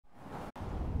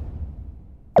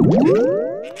Hey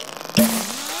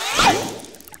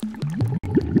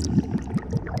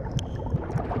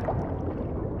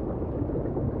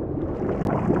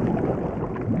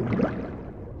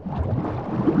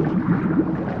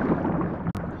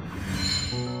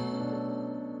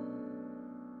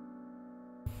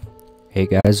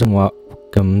guys, and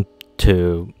welcome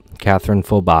to Catherine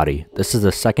Full Body. This is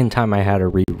the second time I had to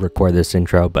re-record this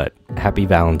intro, but happy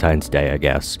Valentine's Day, I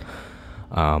guess.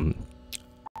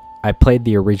 I played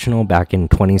the original back in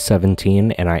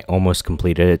 2017, and I almost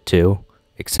completed it too,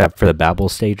 except for the Babel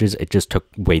stages. It just took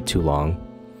way too long,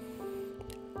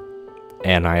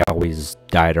 and I always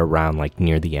died around like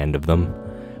near the end of them.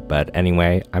 But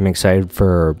anyway, I'm excited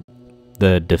for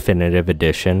the definitive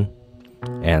edition,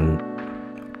 and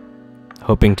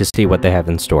hoping to see what they have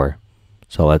in store.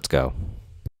 So let's go.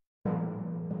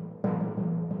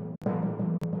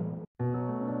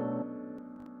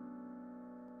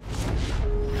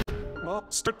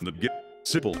 Starting to get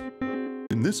simple.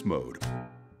 In this mode,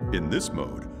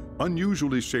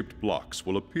 unusually shaped blocks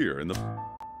will appear in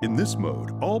this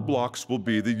mode, all blocks will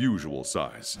be the usual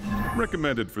size.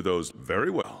 Recommended for those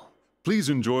very well. Please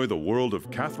enjoy the world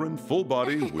of Catherine Full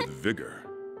Body with vigor.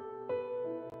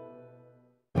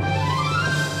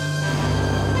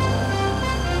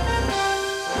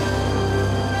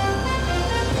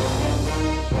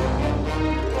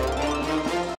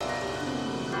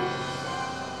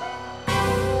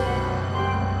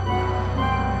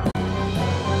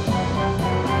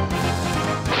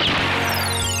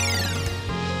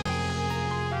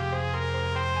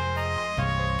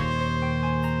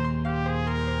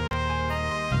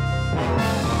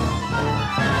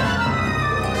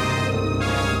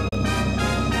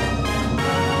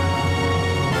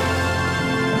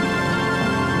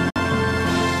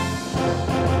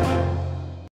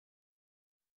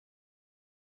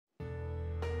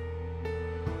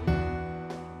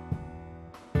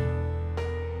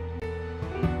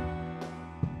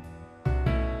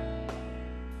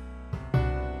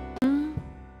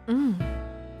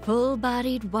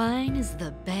 Full-bodied wine is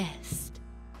the best.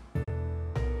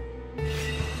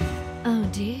 Oh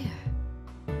dear.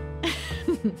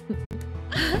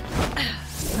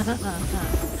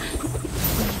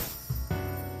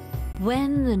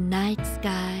 When the night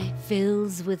sky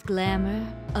fills with glamour,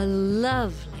 a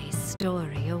lovely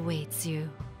story awaits you.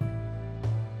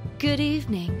 Good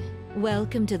evening.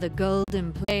 Welcome to the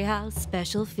Golden Playhouse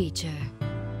special feature.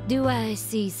 Do I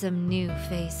see some new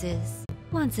faces?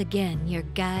 Once again, your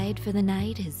guide for the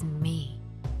night is me,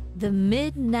 the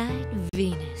Midnight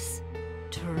Venus,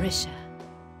 Trisha.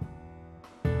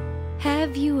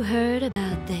 Have you heard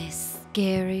about this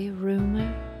scary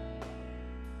rumor?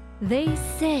 They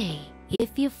say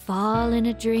if you fall in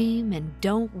a dream and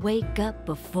don't wake up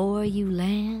before you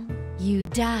land, you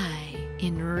die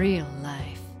in real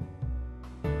life.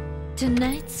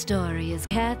 Tonight's story is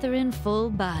Catherine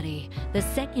Full Body, the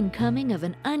second coming of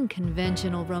an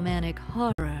unconventional romantic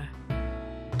horror.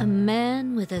 A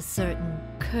man with a certain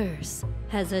curse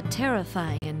has a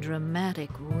terrifying and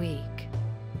dramatic week.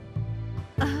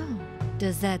 Oh,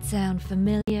 does that sound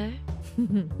familiar?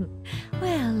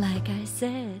 Well, like I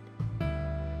said,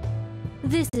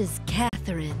 this is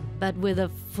Catherine, but with a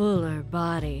fuller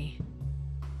body.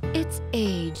 It's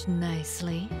aged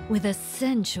nicely, with a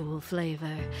sensual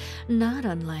flavor, not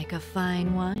unlike a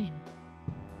fine wine.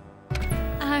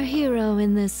 Our hero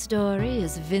in this story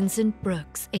is Vincent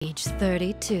Brooks, age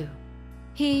 32.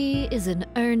 He is an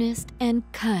earnest and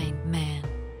kind man,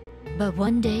 but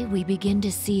one day we begin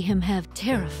to see him have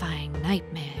terrifying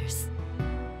nightmares.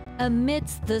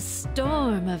 Amidst the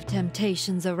storm of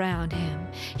temptations around him,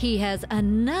 he has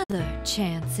another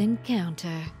chance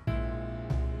encounter.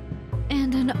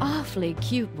 And an awfully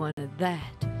cute one at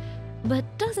that. But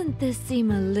doesn't this seem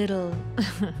a little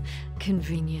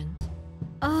convenient?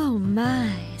 Oh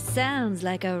my, sounds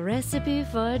like a recipe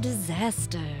for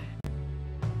disaster.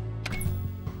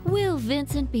 Will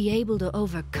Vincent be able to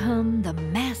overcome the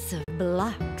massive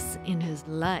blocks in his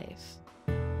life?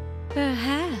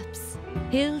 Perhaps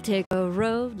he'll take a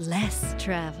road less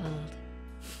traveled.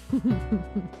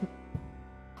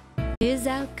 His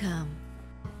outcome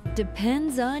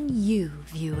depends on you,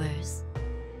 viewers.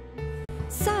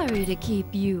 Sorry to keep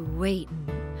you waiting.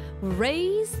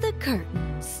 Raise the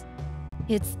curtains.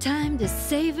 It's time to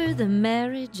savor the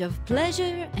marriage of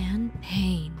pleasure and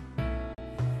pain.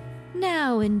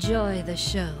 Now enjoy the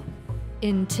show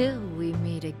until we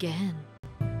meet again.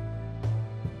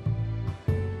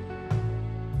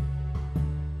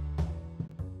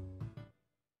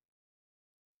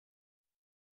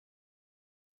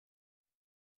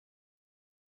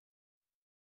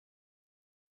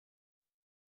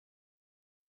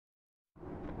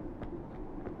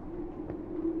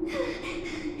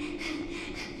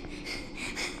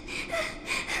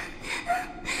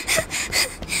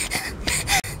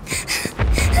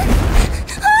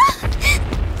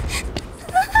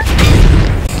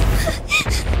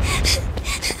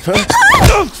 Oh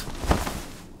no!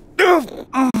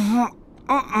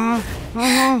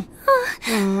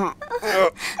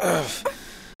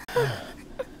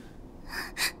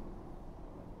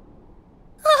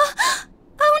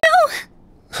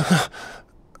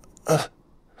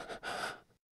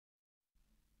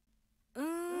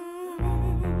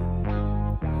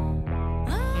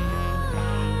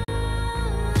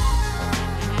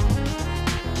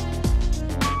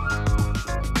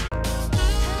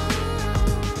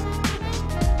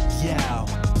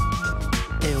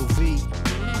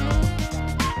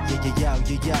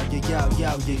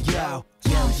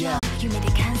 Yo, 夢で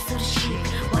カンソルシ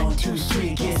ープ One, two,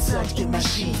 three, get sucked in my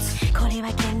sheets これは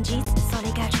現実、それ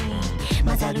が dream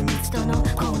混ざる密度の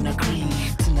こんなクリーン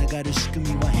繋がる仕組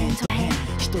みは変と変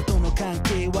人との関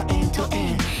係はエンと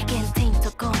エン原点と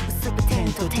ゴン結ぶ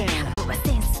点と点僕は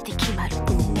センスで決まる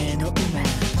運命の運命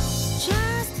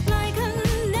Just like a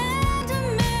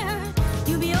nightmare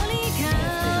指折り数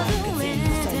え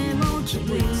ても綺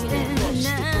麗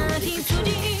な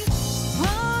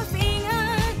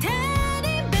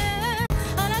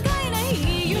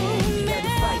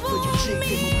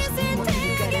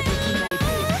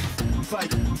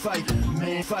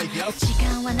羊時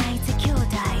間はないぜ兄弟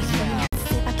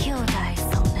せば兄弟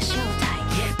そんな正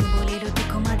体登れると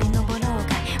こまで登ろう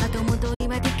かい後戻り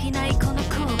はできないこの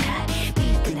後悔ビ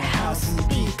ッグなハウスに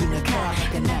ビッグなカ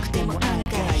ーがなくても案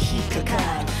外引っか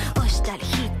かる押したり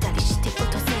引ったりして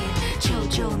落とせ頂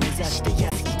上を目指して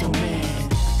安いとめ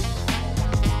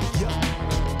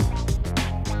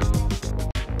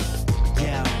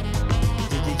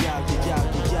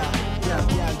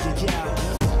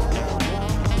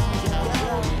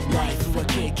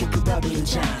結局バブル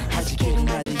じゃん弾ける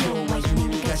まで要は夢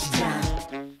見がしじゃん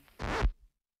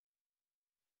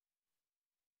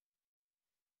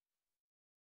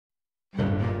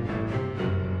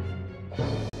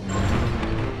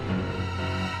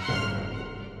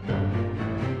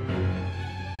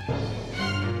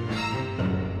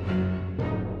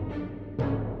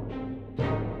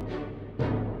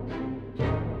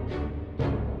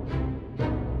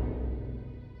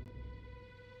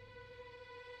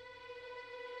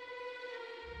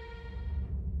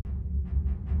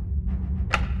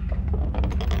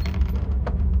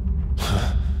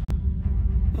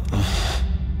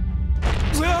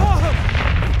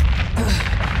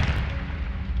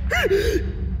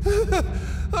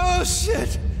Oh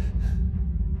shit!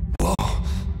 Whoa.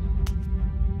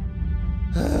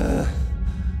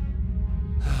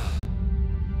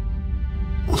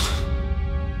 What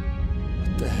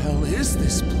the hell is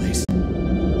this place?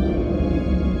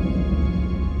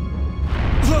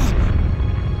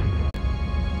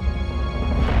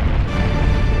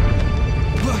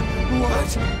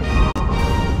 What?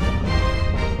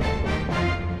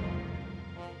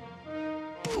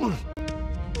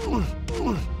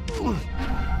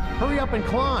 Hurry up and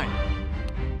climb!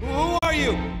 Who are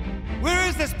you? Where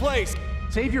is this place?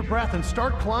 Save your breath and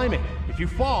start climbing. If you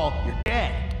fall, you're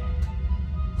dead.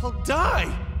 I'll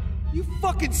die! You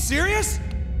fucking serious?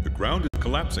 The ground is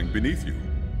collapsing beneath you.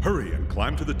 Hurry and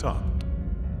climb to the top.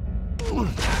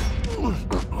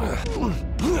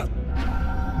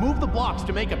 Move the blocks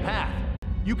to make a path.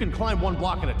 You can climb one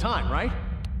block at a time, right?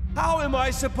 How am I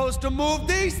supposed to move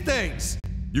these things?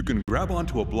 You can grab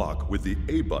onto a block with the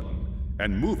A button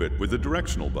and move it with the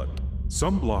directional button.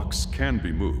 Some blocks can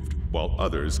be moved, while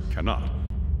others cannot.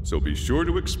 So be sure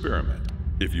to experiment.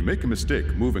 If you make a mistake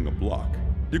moving a block,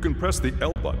 you can press the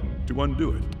L button to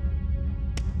undo it.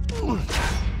 All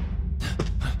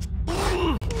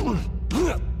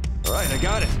right, I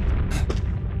got it.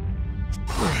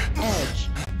 Edge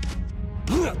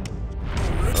All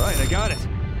right, I got it.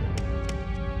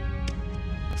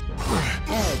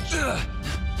 Edge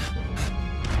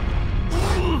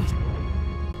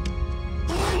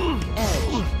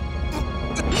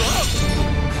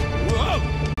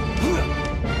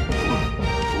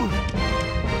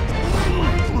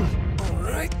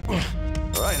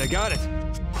All right, I got it.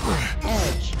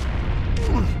 Edge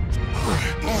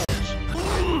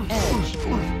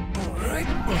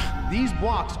These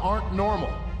blocks aren't normal.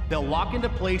 They'll lock into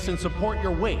place and support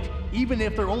your weight, even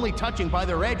if they're only touching by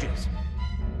their edges.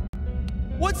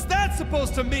 What's that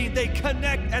supposed to mean, they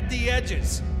connect at the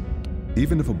edges?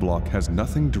 Even if a block has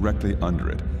nothing directly under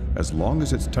it, as long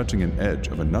as it's touching an edge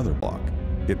of another block,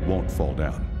 it won't fall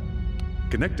down.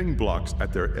 Connecting blocks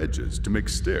at their edges to make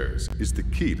stairs is the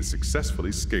key to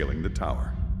successfully scaling the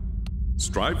tower.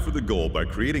 Strive for the goal by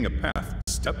creating a path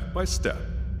step by step.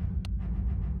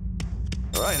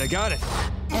 All right, I got it.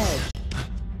 Edge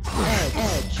All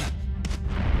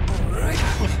right.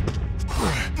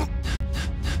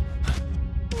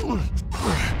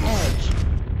 Edge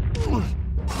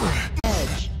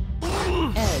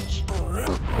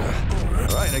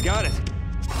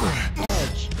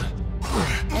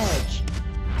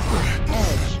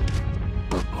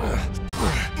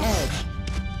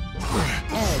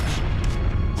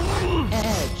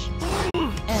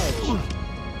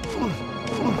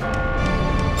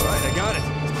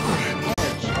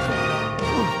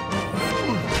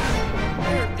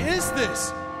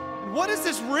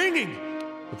is ringing!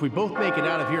 If we both make it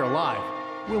out of here alive,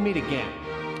 we'll meet again.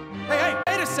 Hey,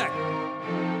 wait a sec!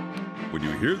 When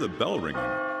you hear the bell ringing,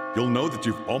 you'll know that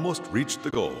you've almost reached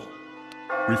the goal.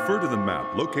 Refer to the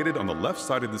map located on the left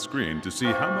side of the screen to see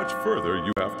how much further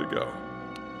you have to go.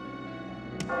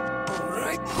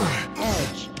 Alright.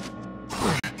 Edge.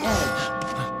 Alright. Edge.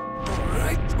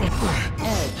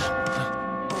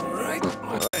 Alright.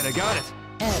 Alright, I got it.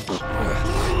 Edge.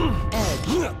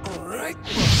 Edge. Alright.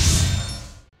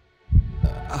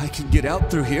 I can get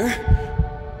out through here?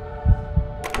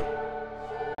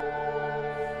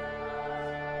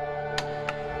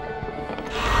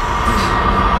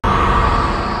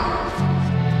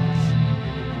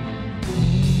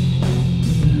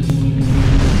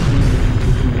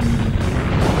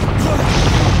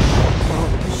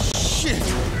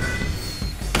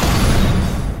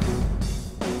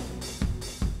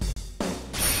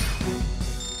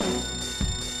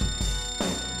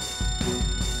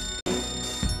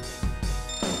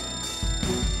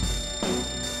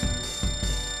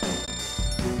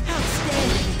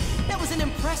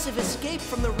 Escape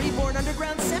from the reborn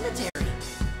underground cemetery.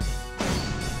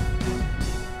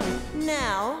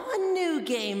 Now, a new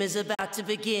game is about to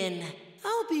begin.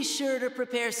 I'll be sure to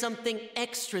prepare something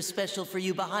extra special for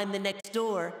you behind the next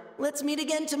door. Let's meet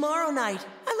again tomorrow night.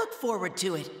 I look forward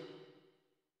to it.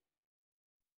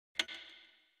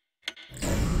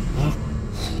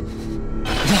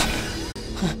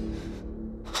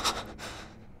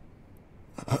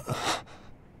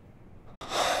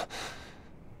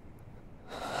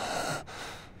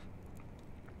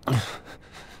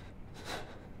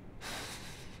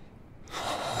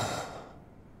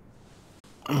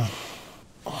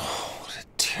 What a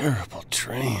terrible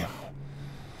dream.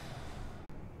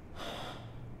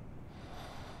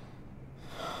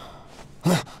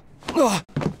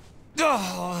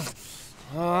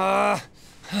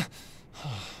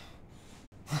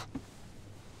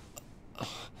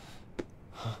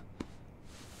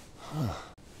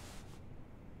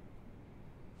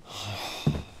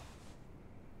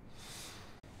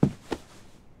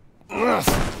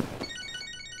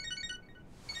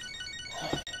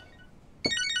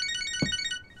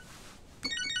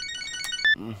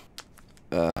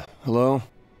 Hello?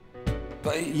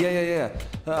 Yeah.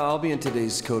 I'll be in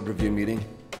today's code review meeting.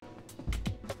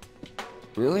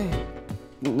 Really?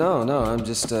 No, I'm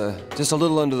just a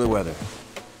little under the weather.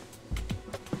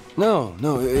 No,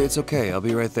 it's okay. I'll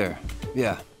be right there.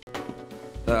 Yeah.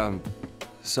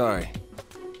 Sorry.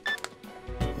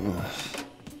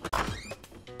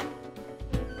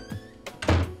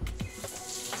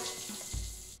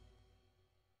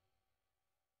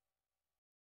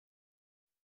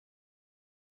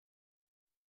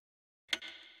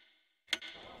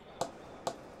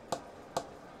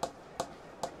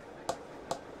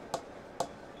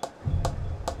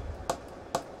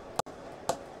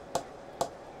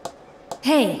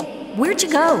 Hey, where'd you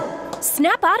go?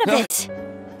 Snap out of it!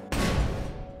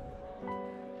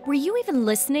 Were you even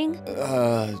listening?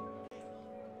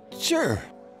 Sure.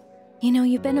 You know,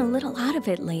 you've been a little out of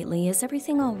it lately. Is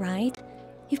everything all right?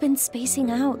 You've been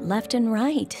spacing out left and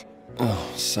right.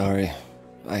 Oh, sorry.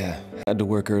 I had to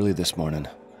work early this morning.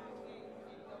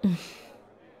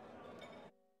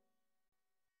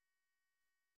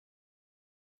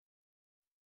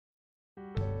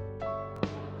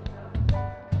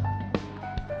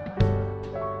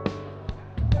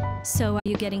 So, are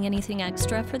you getting anything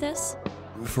extra for this?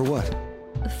 For what?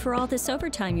 For all this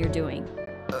overtime you're doing.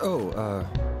 Oh,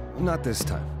 not this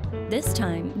time. This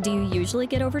time, do you usually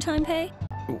get overtime pay?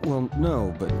 Well,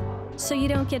 no, but... So you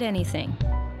don't get anything.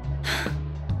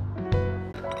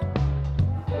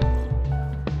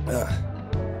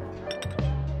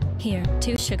 Here,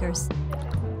 2 sugars.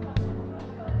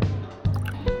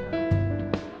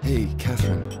 Hey,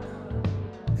 Catherine.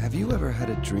 Have you ever had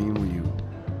a dream where you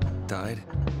died?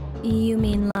 You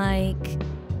mean like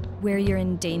where you're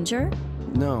in danger?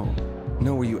 No,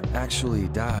 where you actually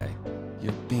die.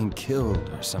 You're being killed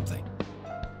or something.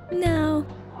 No,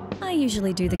 I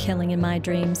usually do the killing in my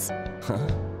dreams. Huh?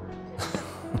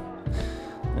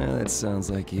 That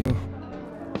sounds like you.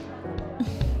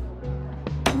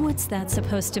 What's that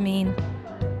supposed to mean?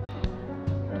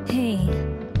 Hey,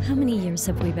 how many years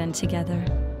have we been together?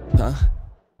 Huh?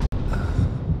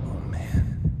 Oh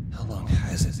man, how long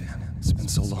has it been? It's been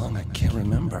so long I can't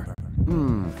remember.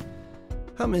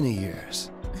 How many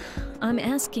years? I'm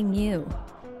asking you.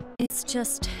 It's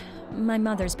just, my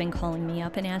mother's been calling me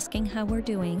up and asking how we're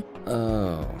doing.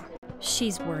 Oh.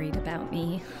 She's worried about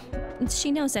me.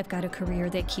 She knows I've got a career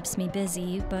that keeps me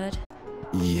busy, but...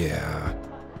 Yeah.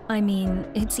 I mean,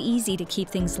 it's easy to keep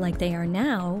things like they are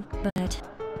now, but...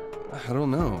 I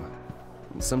don't know.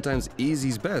 Sometimes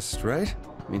easy's best, right?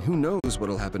 I mean, who knows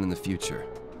what'll happen in the future?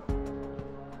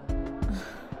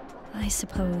 I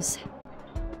suppose.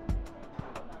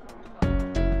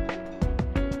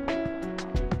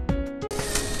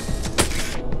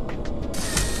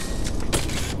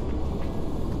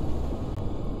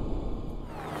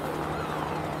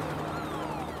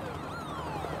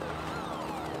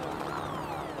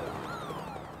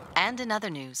 And in other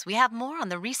news, we have more on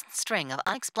the recent string of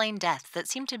unexplained deaths that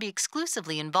seem to be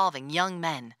exclusively involving young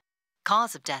men.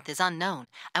 Cause of death is unknown,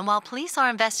 and while police are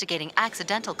investigating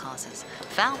accidental causes,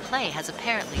 foul play has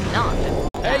apparently not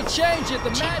been. Hey, change it!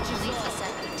 The match is on!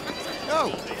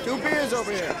 Oh, 2 beers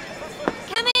over here!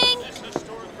 Coming!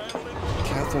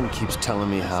 Catherine keeps telling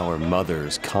me how her mother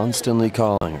is constantly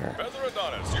calling her.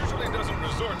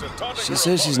 She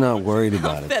says she's not worried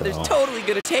about it, Feather's though. totally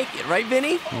gonna take it, right,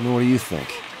 Vinny? What do you think?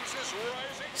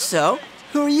 So,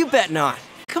 who are you betting on?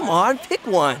 Come on, pick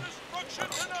one.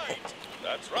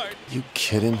 You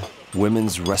kidding?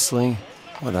 Women's wrestling?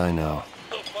 What I know.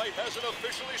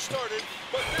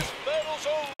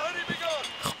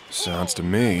 Sounds to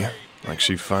me like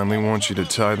she finally wants you to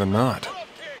tie the knot.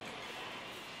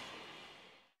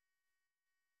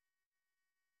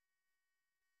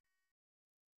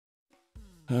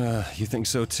 You think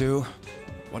so too?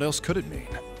 What else could it mean?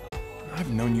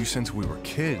 I've known you since we were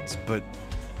kids, but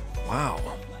wow,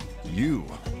 you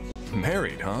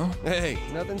married, huh? Hey,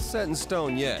 nothing's set in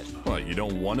stone yet. What, you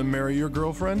don't want to marry your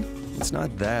girlfriend? It's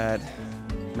not that.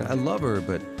 I love her,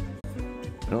 but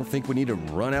I don't think we need to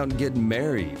run out and get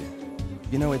married.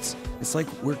 You know, it's like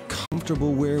we're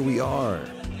comfortable where we are.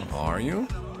 Are you?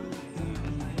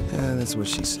 Yeah, that's what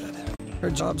she said.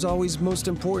 Her job's always most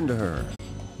important to her.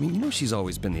 I mean, you know she's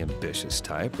always been the ambitious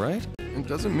type, right? It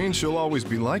doesn't mean she'll always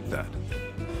be like that.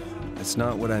 That's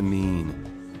not what I mean.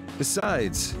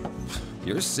 Besides,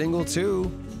 you're single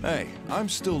too. Hey, I'm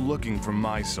still looking for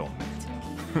my soulmate.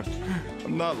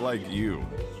 I'm not like you.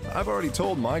 I've already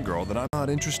told my girl that I'm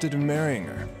not interested in marrying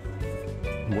her.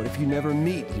 What if you never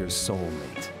meet your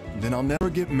soulmate? Then I'll never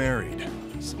get married.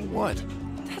 So what?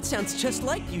 That sounds just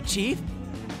like you, Chief.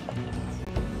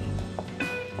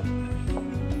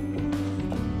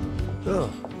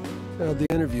 Oh, how'd the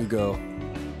interview go?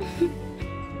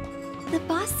 The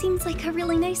boss seems like a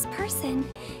really nice person.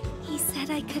 He said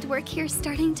I could work here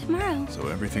starting tomorrow. So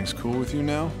everything's cool with you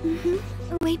now?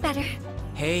 Mm-hmm. Way better.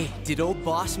 Hey, did old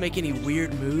boss make any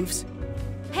weird moves?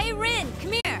 Hey, Rin,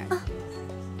 come here!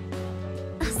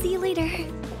 I'll see you later.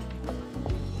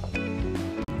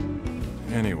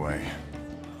 Anyway,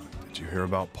 did you hear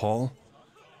about Paul?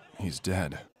 He's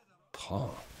dead.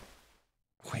 Paul?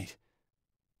 Wait,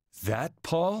 that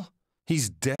Paul? He's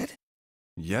dead?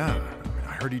 Yeah,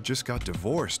 I heard he just got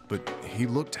divorced, but he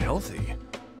looked healthy.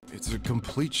 It's a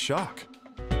complete shock.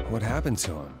 What happened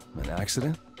to him? An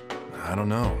accident? I don't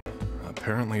know.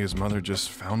 Apparently his mother just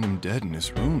found him dead in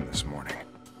his room this morning.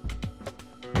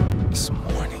 This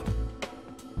morning?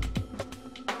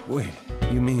 Wait,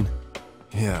 you mean...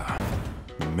 Yeah,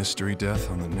 the mystery death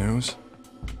on the news?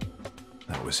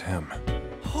 That was him.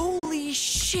 Holy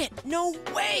shit, no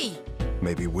way!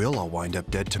 Maybe we'll all wind up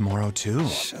dead tomorrow too.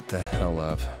 Shut the hell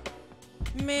up.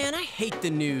 Man, I hate the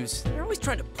news. They're always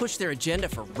trying to push their agenda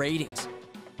for ratings.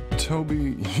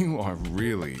 Toby, you are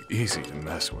really easy to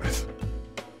mess with.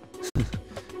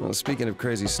 Well, speaking of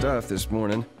crazy stuff, this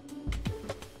morning,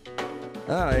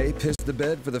 I pissed the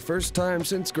bed for the first time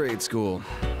since grade school.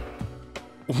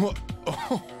 What?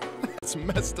 Oh, that's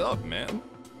messed up, man.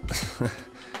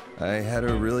 I had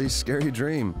a really scary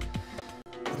dream,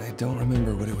 but I don't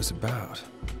remember what it was about.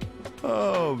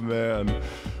 Oh, man.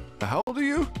 How old are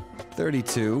you?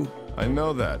 32. I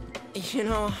know that. You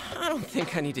know, I don't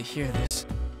think I need to hear this.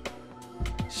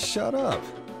 Shut up.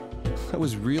 I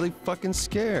was really fucking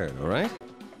scared, all right?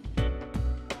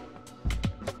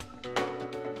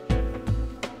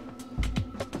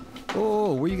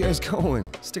 Oh, where you guys going?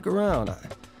 Stick around. I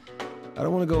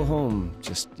don't want to go home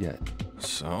just yet.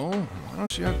 So, why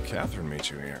don't you have Catherine meet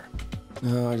you here?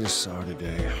 No, I just saw her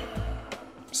today.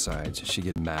 Besides, she'd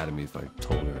get mad at me if I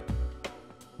told her.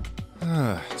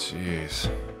 Ah, jeez.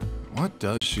 What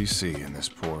does she see in this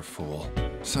poor fool?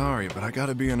 Sorry, but I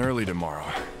gotta be in early tomorrow.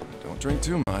 Don't drink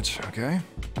too much, okay?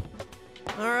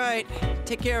 All right,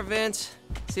 take care, Vince.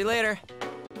 See you later.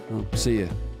 Well, see ya.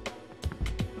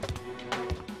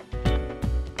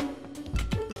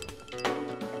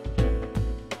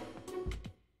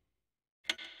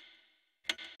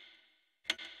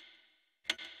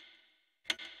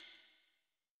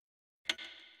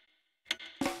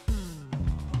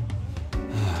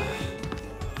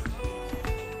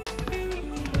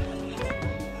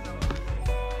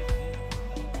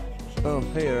 Oh,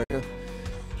 hey, Erica.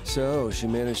 So, she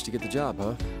managed to get the job,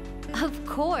 huh? Of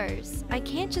course. I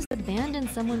can't just abandon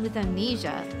someone with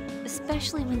amnesia,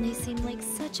 especially when they seem like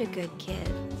such a good kid.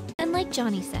 And like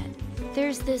Johnny said,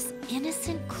 there's this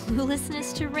innocent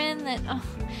cluelessness to Rin that,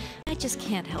 I just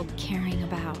can't help caring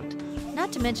about.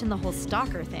 Not to mention the whole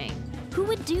stalker thing. Who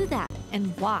would do that,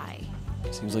 and why?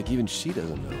 Seems like even she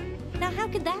doesn't know. Now how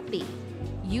could that be?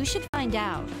 You should find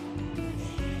out.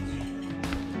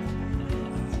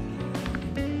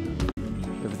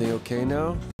 Everything okay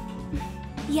now?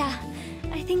 Yeah,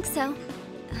 I think so.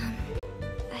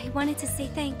 I wanted to say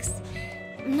thanks.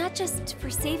 Not just for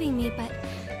saving me, but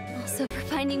also for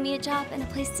finding me a job and a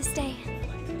place to stay.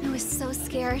 I was so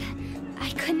scared. I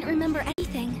couldn't remember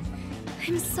anything.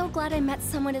 I'm so glad I met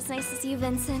someone as nice as you,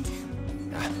 Vincent.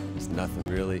 It's nothing,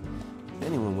 really.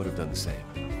 Anyone would have done the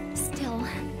same. Still,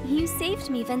 you saved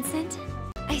me, Vincent.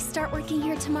 I start working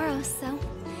here tomorrow, so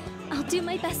I'll do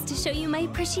my best to show you my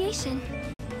appreciation.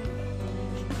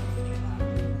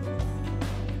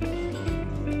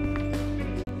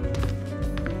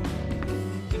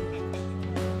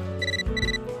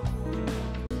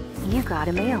 You got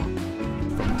a mail.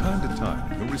 From time to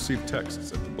time, you'll receive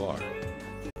texts at the bar.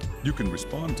 You can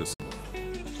respond to some.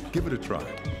 Give it a try.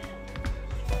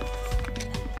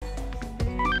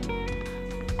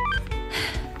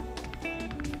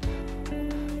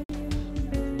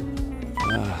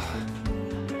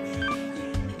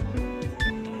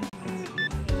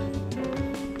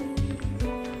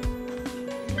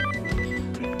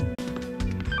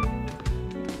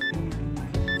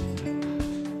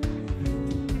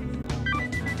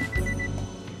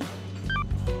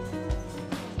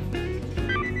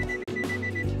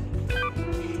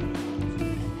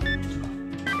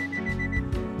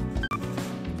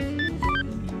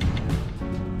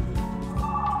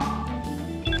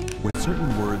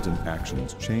 Certain words and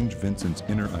actions change Vincent's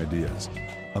inner ideas.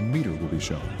 A meter will be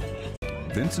shown.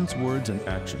 Vincent's words and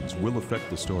actions will affect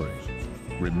the story.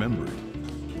 Remember it.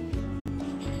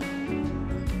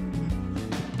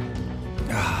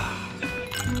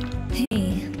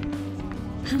 Hey,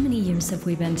 how many years have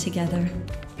we been together?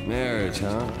 Marriage,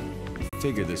 huh?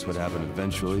 Figured this would happen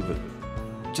eventually, but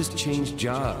just changed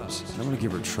jobs. I don't want to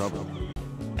give her trouble.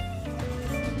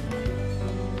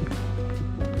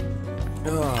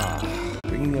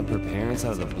 Bringing up her parents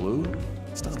out of the blue?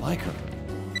 It's not like her.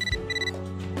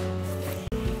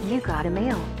 You got a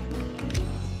mail.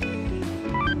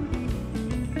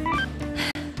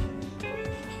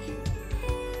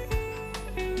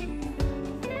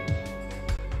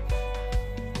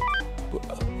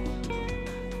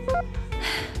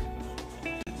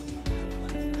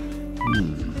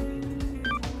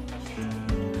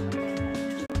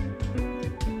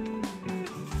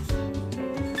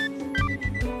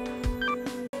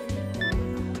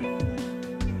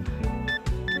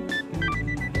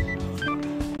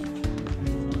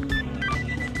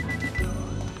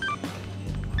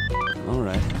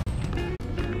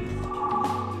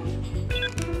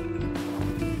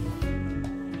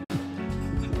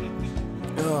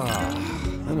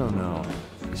 I don't know.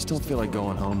 I just don't feel like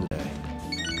going home today.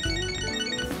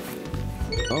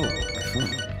 Oh, my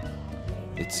phone.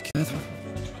 It's Catherine.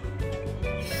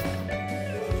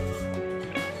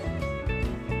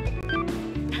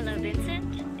 Hello,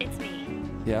 Vincent. It's me.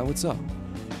 Yeah, what's up?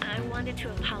 I wanted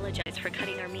to apologize for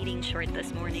cutting our meeting short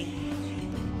this morning.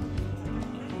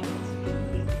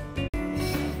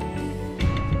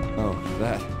 Oh,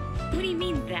 that. What do you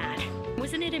mean, that?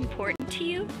 Wasn't it important to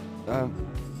you?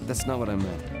 That's not what I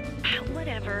meant.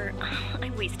 Whatever.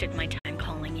 I wasted my time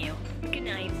calling you. Good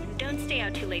night. Don't stay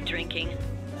out too late drinking.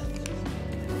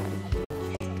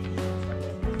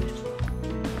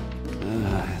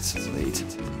 It's late.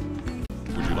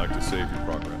 Would you like to save your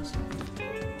progress?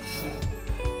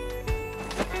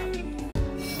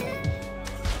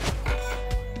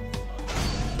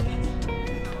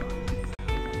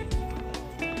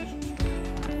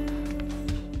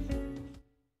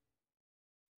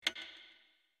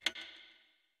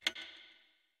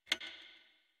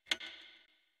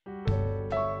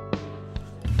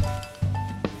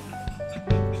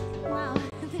 Wow,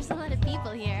 there's a lot of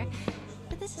people here.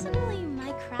 But this isn't really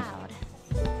my crowd.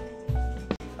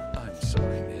 I'm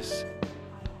sorry, miss.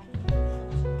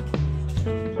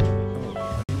 Oh,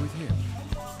 are you with him?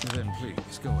 Then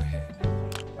please, go ahead.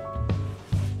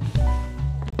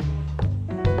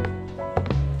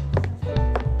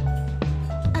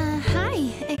 Hi.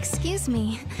 Excuse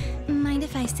me. Mind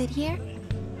if I sit here?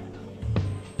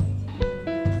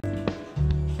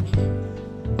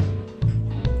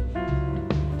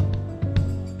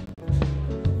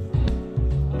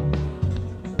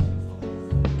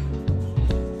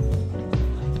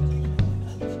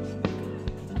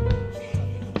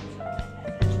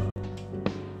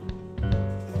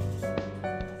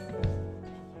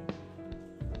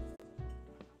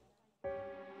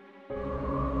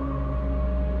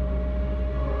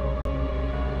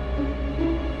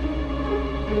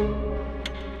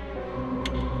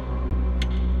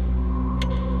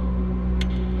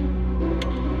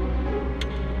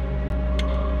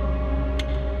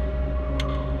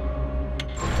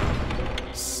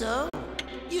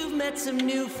 some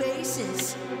new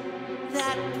faces.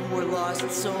 That poor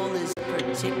lost soul is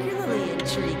particularly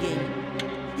intriguing.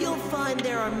 You'll find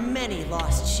there are many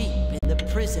lost sheep in the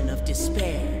prison of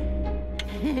despair.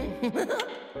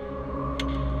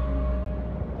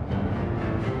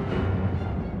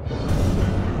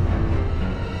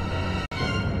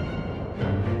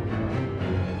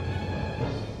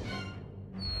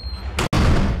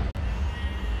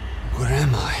 Where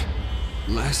am I?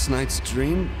 Last night's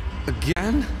dream?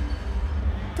 Again?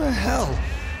 What the hell?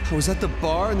 I was at the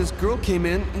bar and this girl came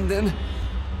in and then...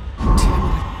 Damn it,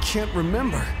 I can't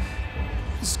remember.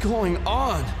 What's going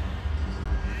on?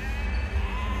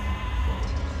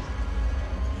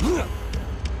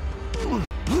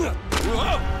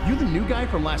 You the new guy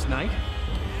from last night?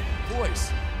 Boys,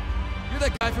 you're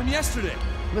that guy from yesterday.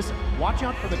 Listen, watch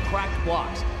out for the cracked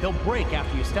blocks. They'll break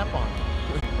after you step on them.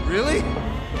 Really?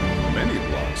 Many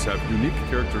blocks have unique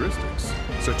characteristics,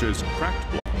 such as cracked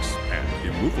blocks and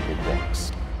immovable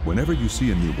blocks. Whenever you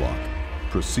see a new block,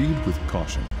 proceed with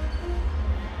caution.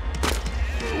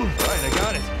 Right, I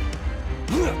got it.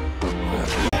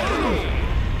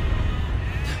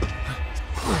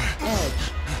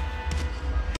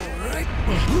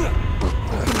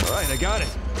 Right, I got it.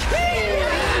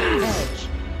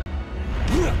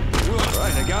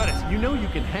 Right, I got it. You know you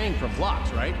can hang from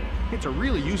blocks, right? It's a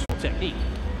really useful technique.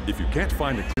 If you can't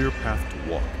find a clear path to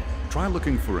walk, try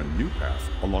looking for a new path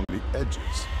along the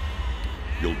edges.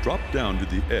 You'll drop down to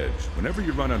the edge whenever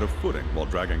you run out of footing while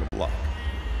dragging a block.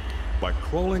 By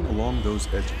crawling along those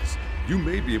edges, you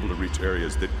may be able to reach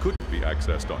areas that couldn't be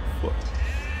accessed on foot.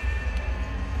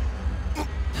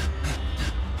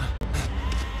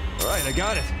 Right, I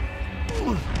got it.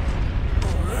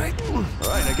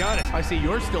 Right, I got it. I see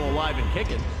you're still alive and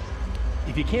kicking.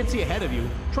 If you can't see ahead of you,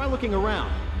 try looking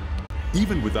around.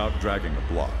 Even without dragging a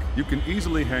block, you can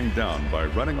easily hang down by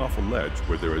running off a ledge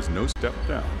where there is no step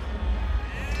down.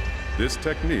 This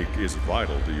technique is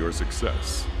vital to your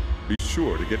success. Be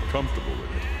sure to get comfortable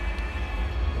with it.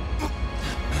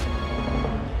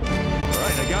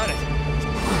 Right, I got it.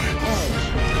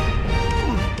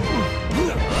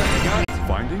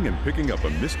 Finding and picking up a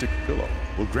mystic pillow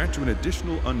will grant you an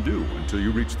additional undo until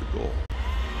you reach the goal.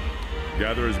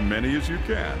 Gather as many as you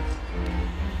can.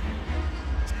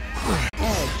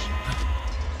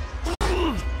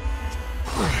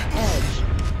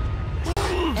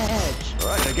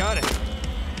 Right, I got it.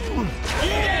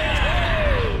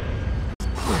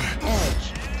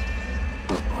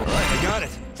 Right, I got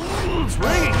it. It's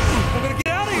ringing! I'm gonna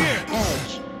get out of here!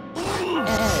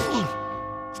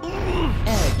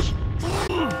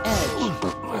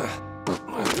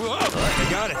 Right, I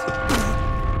got it.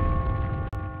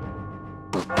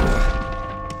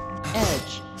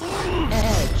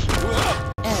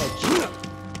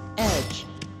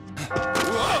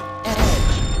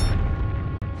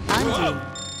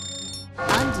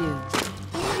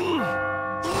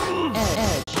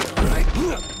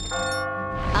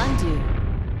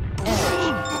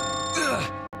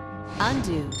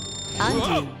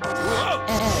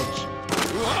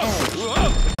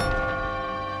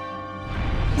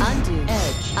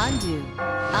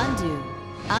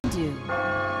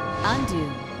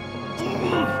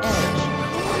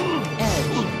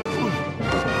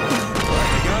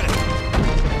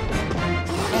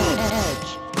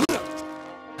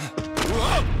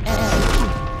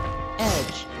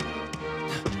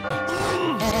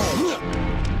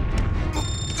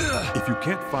 If you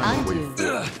can't find a way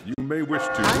forward, you may wish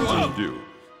to undo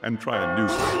and try a new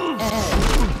step.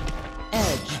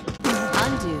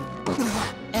 Undo.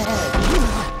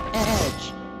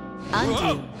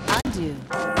 Undo. Undo.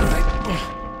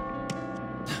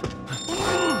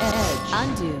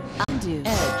 Undo. Undo.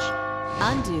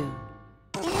 Undo.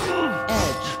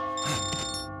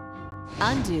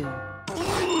 Undo.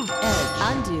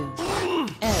 Undo.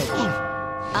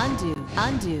 Undo.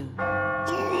 Undo.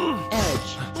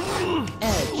 Edge.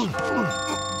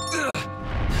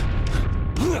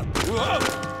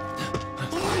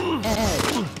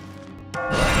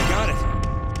 I got it.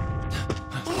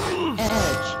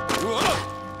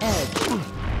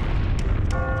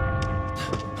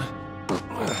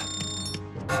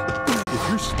 If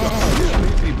you're stuck, it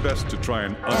may be best to try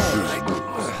and undo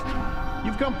moves.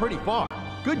 You've come pretty far.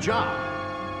 Good job.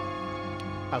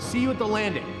 I'll see you at the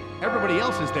landing. Everybody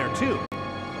else is there too.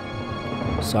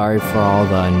 Sorry for all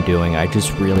the undoing, I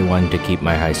just really wanted to keep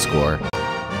my high score.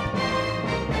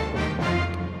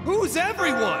 Who's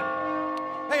everyone?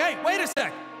 Hey, wait a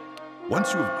sec!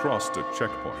 Once you have crossed a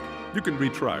checkpoint, you can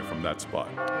retry from that spot.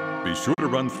 Be sure to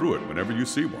run through it whenever you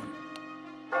see one.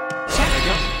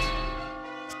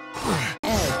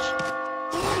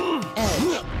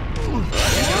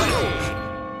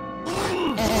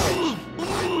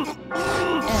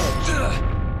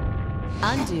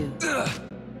 Undo.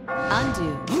 Undo.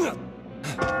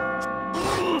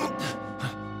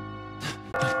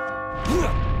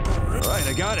 Alright,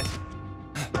 I got it.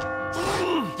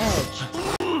 Edge.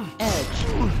 Edge.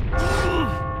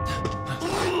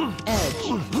 Edge.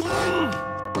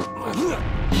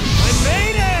 I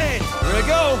made it! Here I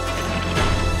go.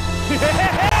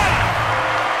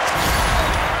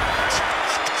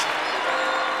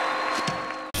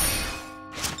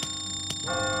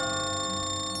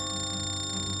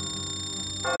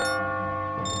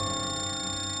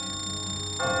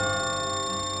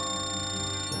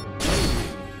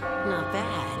 Not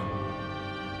bad.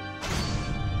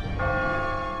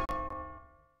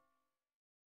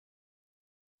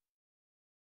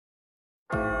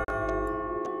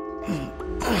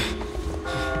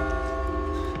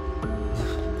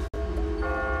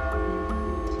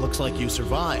 Looks like you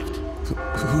survived. Who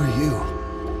are you?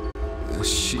 A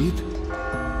sheep?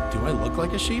 Do I look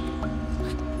like a sheep?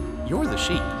 You're the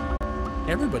sheep.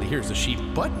 Everybody here's a sheep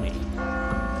but me. Wait,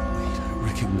 I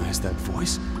recognize that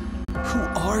voice. Who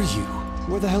are you?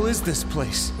 Where the hell is this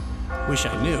place? Wish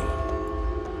I knew.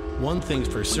 One thing's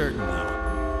for certain,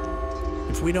 though.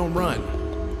 If we don't run,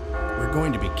 we're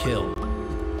going to be killed.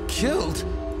 Killed?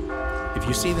 If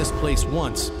you see this place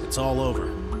once, it's all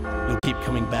over. You'll keep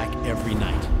coming back every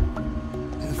night.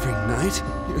 Every night?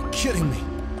 You're kidding me.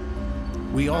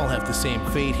 We all have the same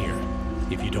fate here.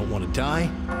 If you don't want to die,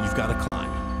 you've got to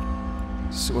climb.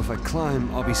 So if I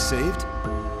climb, I'll be saved?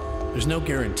 There's no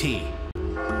guarantee.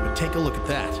 But take a look at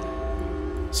that.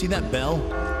 See that bell?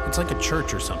 It's like a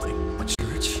church or something. A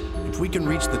church? If we can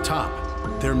reach the top,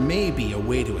 there may be a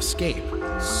way to escape.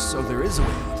 So there is a way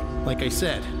out? Like I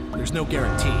said, there's no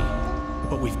guarantee.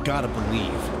 But we've got to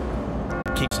believe.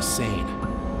 It keeps us sane.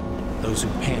 Those who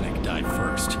panic die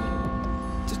first.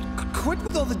 Just quit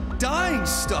with all the dying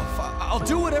stuff. I'll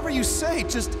do whatever you say.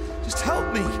 Just help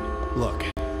me. Look,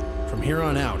 from here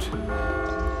on out,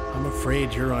 I'm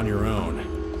afraid you're on your own.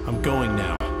 I'm going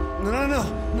now.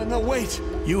 No, wait.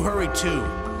 You hurry too.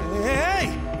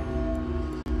 Hey!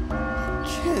 You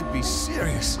can't be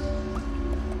serious.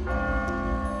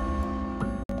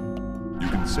 You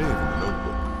can save in the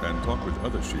notebook and talk with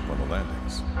other sheep on the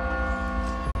landings.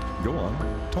 Go on,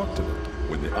 talk to them.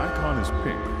 When the icon is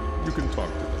pink, you can talk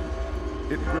to them.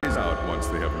 It grays out once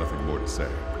they have nothing more to say.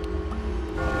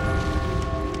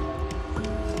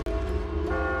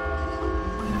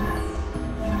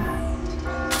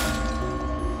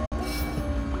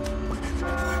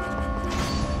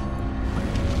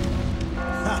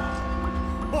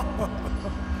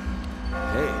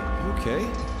 Okay?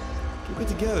 Keep it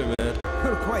together, man.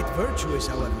 You're quite virtuous,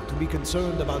 however, to be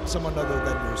concerned about someone other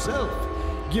than yourself,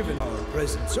 given our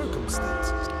present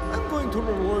circumstances. I'm going to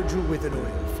reward you with an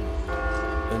oil field.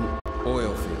 An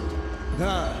oil field?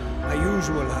 Ah, my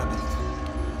usual habit.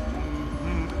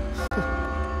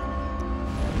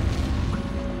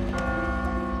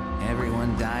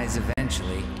 Everyone dies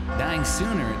eventually. Dying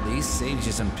sooner, at least, saves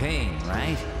you some pain,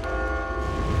 right?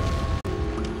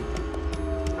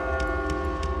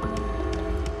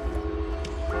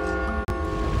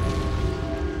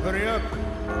 Hurry up.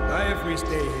 We'll die if we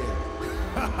stay here.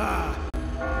 Ha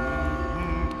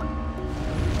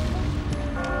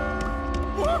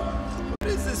What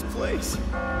is this place?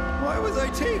 Why was I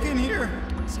taken here?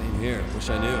 Same here. Wish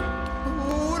I knew.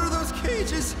 What are those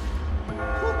cages?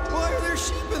 Why are there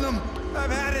sheep in them?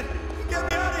 I've had it. Get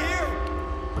me out of here!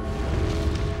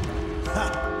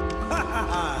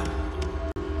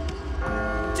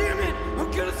 Damn it!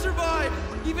 I'm gonna survive,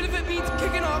 even if it means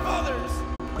kicking off others.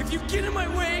 If you get in my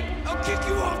way, I'll kick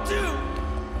you off too!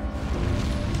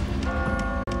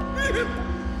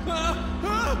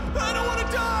 I don't want to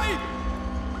die!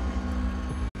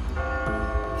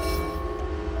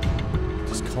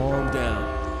 Just calm down.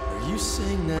 Are you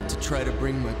saying that to try to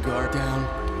bring my guard down?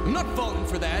 I'm not falling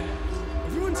for that.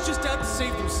 Everyone's just out to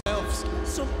save themselves.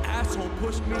 Some asshole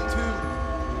pushed me too.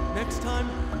 Next time,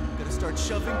 I'm gonna start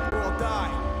shoving or I'll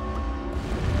die.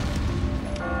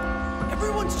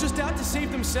 Everyone's just out to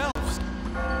save themselves.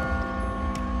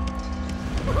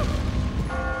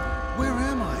 Where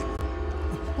am I?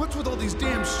 What's with all these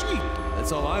damn sheep?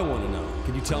 That's all I want to know.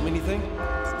 Can you tell me anything?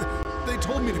 They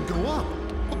told me to go up.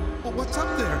 What's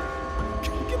up there?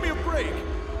 Give me a break.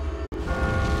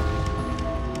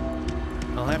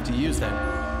 I'll have to use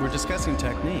that. We're discussing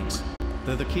techniques.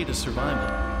 They're the key to survival.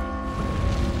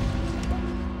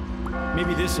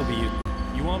 Maybe this'll be you.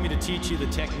 You want me to teach you the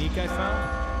technique I found?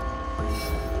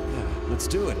 Yeah, let's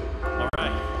do it. All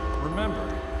right. Remember,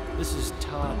 this is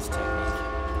Todd's technique.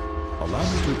 Allow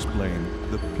me to explain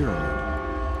the pyramid.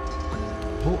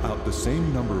 Pull out the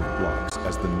same number of blocks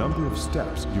as the number of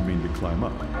steps you mean to climb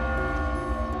up.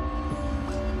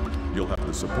 You'll have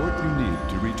the support you need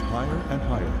to reach higher and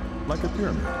higher, like a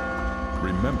pyramid.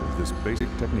 Remember this basic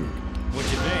technique.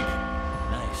 What'd you think?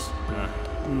 Nice.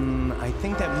 I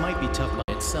think that might be tough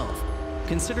by itself.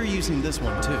 Consider using this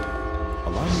one too.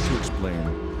 Allow me to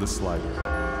explain the slider.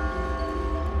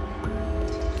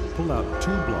 Pull out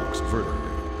 2 blocks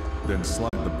vertically, then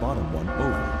slide the bottom one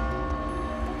over.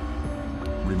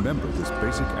 Remember this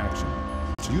basic action,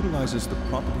 which utilizes the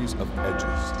properties of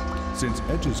edges. Since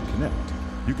edges connect,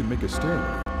 you can make a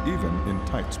stairway, even in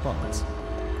tight spots.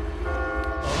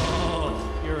 Oh,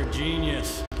 you're a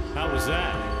genius. How was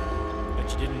that?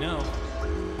 Bet you didn't know.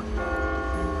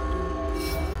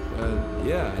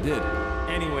 Yeah, I did.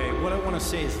 Anyway, what I want to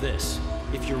say is this.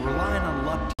 If you're relying on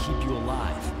luck to keep you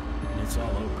alive, it's all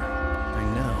over. I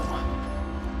know.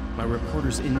 My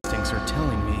reporter's instincts are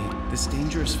telling me this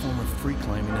dangerous form of free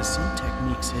climbing has some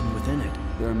techniques hidden within it.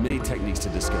 There are many techniques to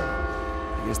discover.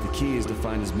 I guess the key is to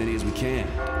find as many as we can.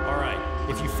 All right,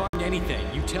 if you find anything,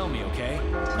 you tell me, okay?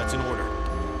 That's an order.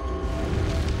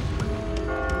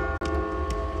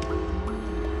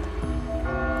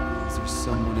 Is there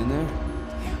someone in there?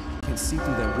 I can't see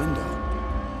through that window.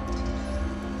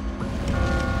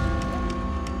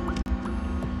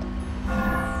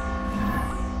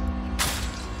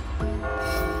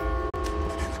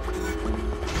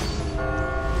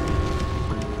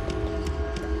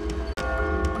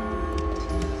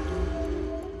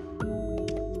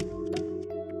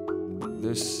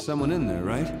 There's someone in there,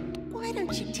 right? Why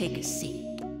don't you take a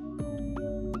seat?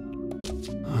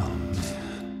 Oh,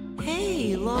 man.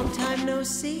 Hey, long time no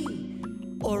see.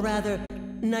 Or rather,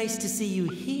 nice to see you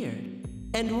here.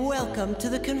 And welcome to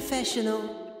the confessional.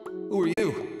 Who are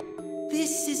you?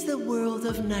 This is the world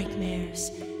of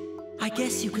nightmares. I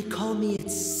guess you could call me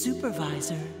its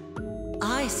supervisor.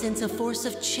 I sense a force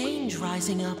of change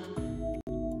rising up.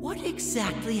 What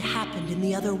exactly happened in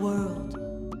the other world?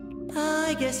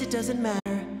 I guess it doesn't matter.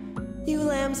 You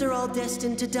lambs are all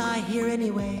destined to die here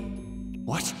anyway.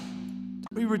 What?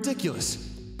 Are you ridiculous?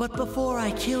 But before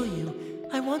I kill you,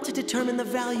 I want to determine the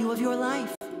value of your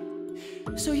life.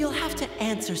 So you'll have to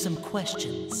answer some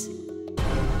questions.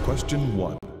 Question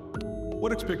 1.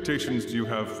 What expectations do you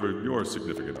have for your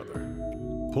significant other?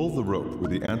 Pull the rope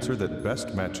with the answer that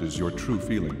best matches your true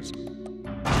feelings.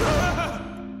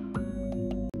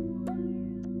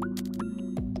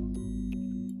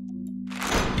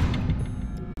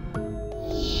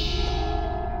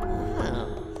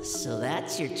 So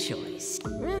that's your choice.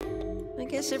 I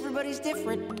guess everybody's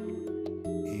different.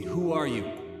 Hey, who are you?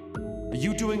 Are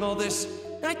you doing all this?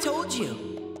 I told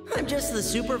you. I'm just the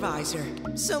supervisor.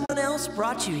 Someone else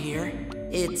brought you here.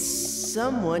 It's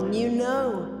someone you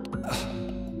know.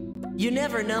 You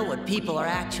never know what people are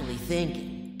actually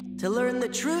thinking. To learn the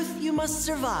truth, you must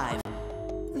survive.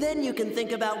 Then you can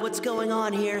think about what's going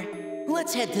on here.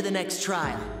 Let's head to the next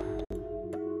trial.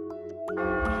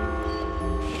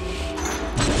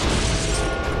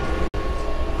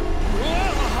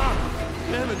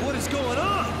 Damn it, what is going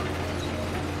on?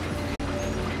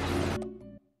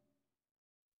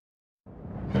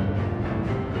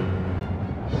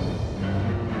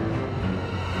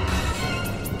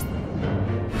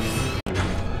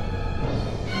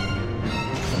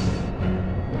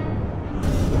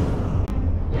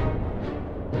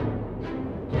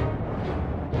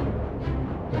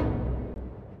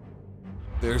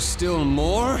 There's still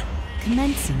more?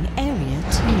 Commencing Area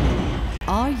 2.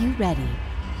 Are you ready?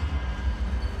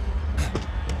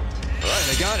 Alright,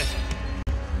 I got it.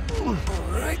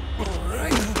 Alright.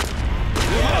 Alright,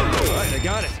 I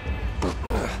got it.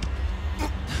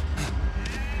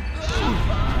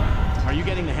 Are you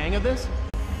getting the hang of this?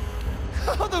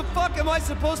 How the fuck am I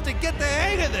supposed to get the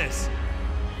hang of this?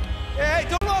 Hey,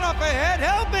 don't run off ahead,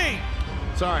 help me!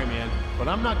 Sorry, man, but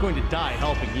I'm not going to die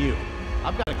helping you.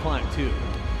 I've got to climb too.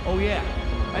 Oh yeah,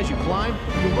 as you climb,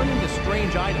 you'll run into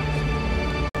strange items.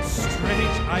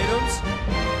 Strange items?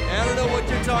 I don't know what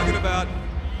you're talking about.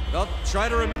 I'll try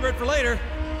to remember it for later.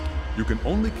 You can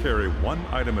only carry one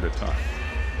item at a time,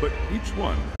 but each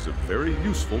one has a very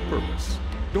useful purpose.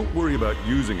 Don't worry about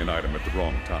using an item at the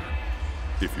wrong time.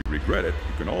 If you regret it,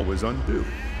 you can always undo.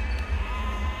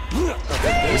 When you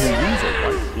use a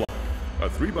right block, a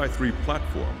 3x3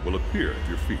 platform will appear at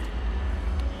your feet.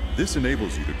 This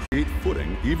enables you to create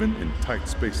footing even in tight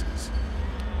spaces.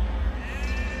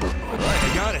 Alright,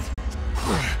 I got it.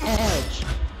 Edge.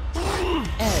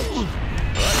 Edge.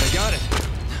 Alright, I got it.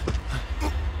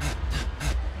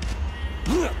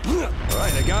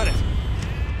 Alright, I got it.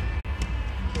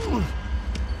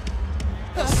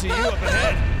 I'll see you up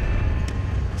ahead.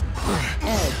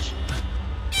 Edge.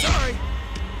 Sorry.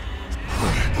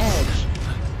 Edge.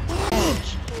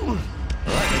 Edge.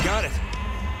 Alright, I got it.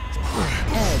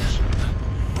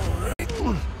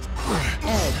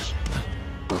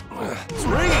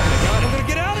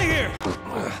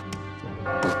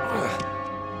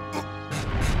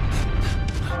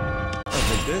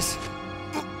 this.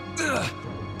 I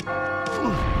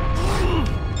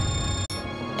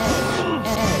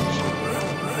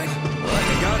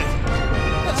got it.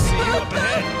 I'll see you up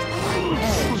ahead.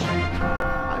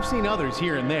 I've seen others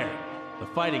here and there. The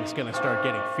fighting's gonna start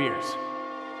getting fierce.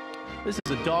 This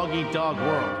is a dog-eat-dog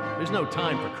world. There's no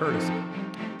time for courtesy.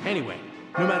 Anyway,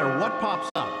 no matter what pops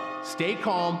up, stay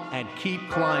calm and keep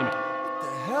climbing. What the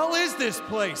hell is this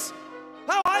place?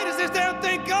 How high does this damn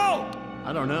thing go?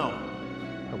 I don't know.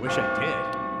 I wish I did.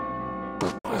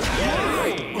 I'll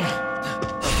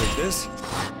take this.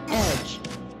 Edge.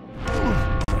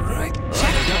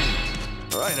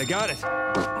 All right, I got it.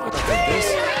 I'll take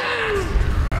this.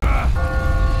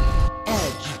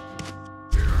 Edge.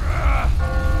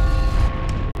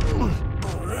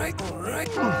 All right.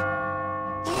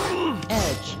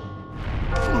 Edge.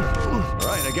 All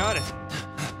right, I got it.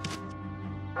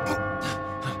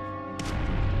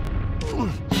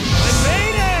 I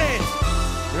made it!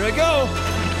 Here I go.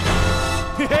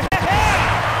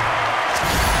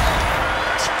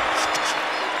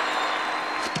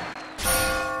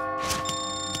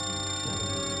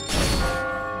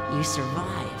 You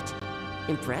survived.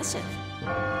 Impressive.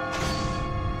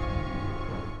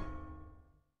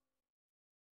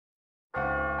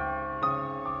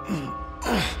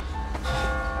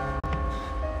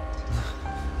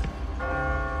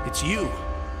 It's you.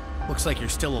 Looks like you're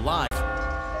still alive.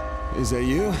 Is that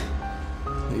you?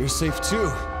 You're safe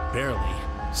too. Barely.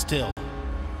 Still.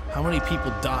 How many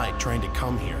people died trying to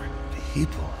come here?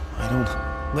 People? I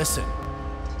don't... Listen.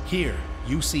 Here,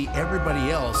 you see everybody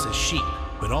else as sheep.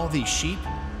 But all these sheep,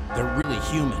 they're really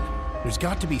human. There's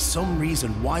got to be some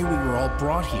reason why we were all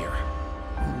brought here.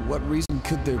 What reason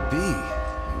could there be?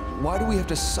 Why do we have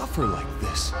to suffer like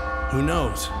this? Who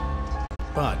knows?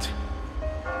 But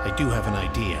I do have an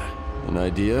idea. An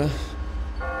idea?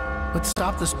 Let's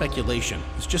stop the speculation.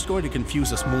 It's just going to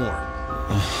confuse us more.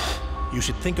 You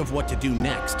should think of what to do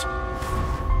next.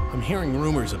 I'm hearing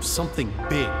rumors of something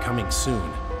big coming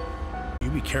soon. You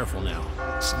be careful now.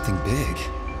 Something big?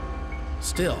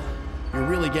 Still, you're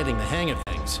really getting the hang of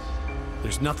things.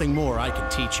 There's nothing more I can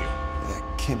teach you. That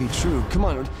can't be true. Come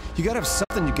on, you gotta have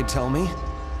something you can tell me.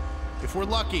 If we're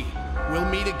lucky, we'll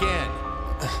meet again.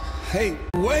 Hey,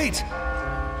 wait!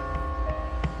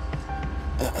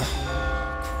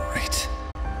 Great.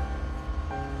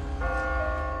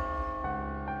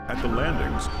 At the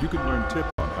landings, you can learn tips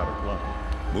on how to climb.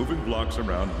 Moving blocks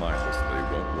around mindlessly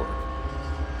won't work.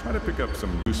 Try to pick up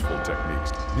some useful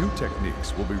techniques. New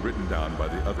techniques will be written down by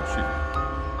the other sheep.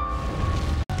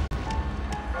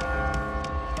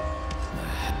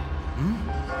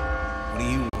 What do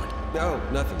you want? No,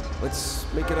 nothing. Let's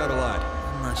make it out alive.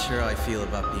 I'm not sure how I feel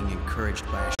about being encouraged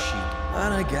by a sheep.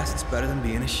 But I guess it's better than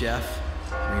being a chef.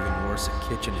 Or even worse, a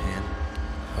kitchen hand.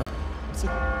 What's a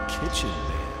kitchen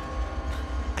man?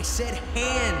 I said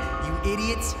hand, you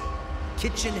idiots!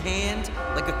 Kitchen hand,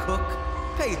 like a cook.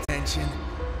 Pay attention.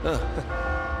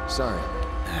 Sorry.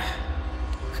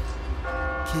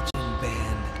 Kitchen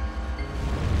band.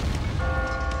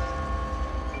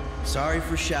 Sorry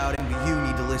for shouting, but you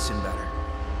need to listen better.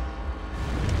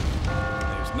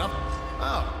 There's nothing.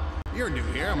 Oh, you're new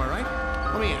here, am I right?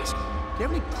 Let me ask, do you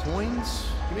have any coins?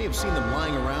 You may have seen them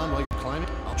lying around while you're climbing.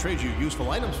 I'll trade you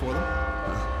useful items for them.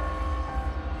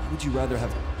 Why would you rather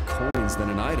have coins than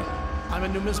an item? I'm a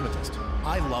numismatist.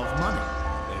 I love money.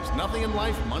 There's nothing in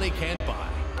life money can't buy.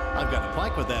 I've got a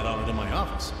plaque with that on it in my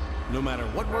office. No matter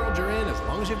what world you're in, as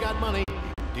long as you've got money, you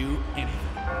can do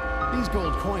anything. These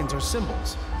gold coins are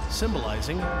symbols,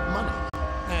 symbolizing money.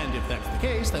 And if that's the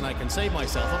case, then I can save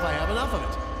myself if I have enough of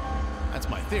it. That's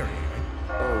my theory,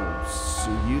 right? Oh,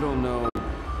 so you don't know...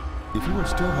 If you are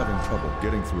still having trouble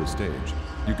getting through a stage,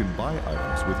 you can buy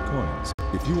items with coins.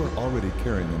 If you are already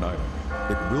carrying an item,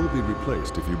 it will be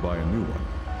replaced if you buy a new one.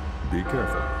 Be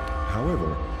careful.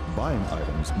 However, buying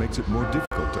items makes it more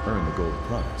difficult to earn the gold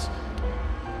prize.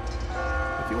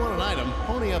 If you want an item,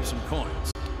 pony up some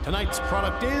coins. Tonight's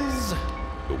product is...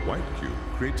 The white cube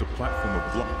creates a platform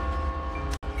of block.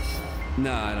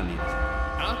 Nah, I don't need it.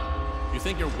 Huh? You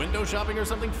think you're window shopping or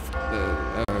something?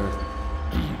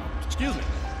 Excuse me.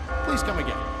 Please come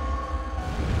again.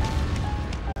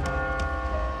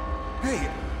 Hey,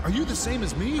 are you the same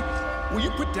as me? Were you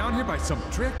put down here by some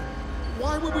trick?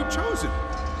 Why were we chosen?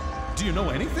 Do you know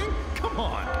anything? Come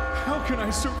on. How can I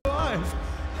survive?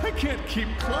 I can't keep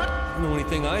climbing. I don't know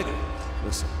anything either.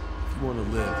 Listen, if you want to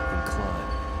live, then climb.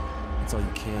 That's all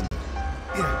you can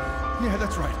do. Yeah,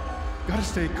 that's right. Gotta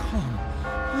stay calm.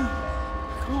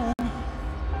 Calm.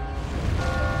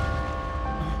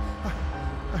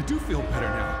 I do feel better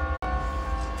now.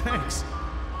 Thanks.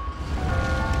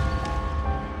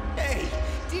 Hey,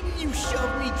 didn't You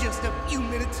shoved me just a few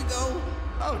minutes ago?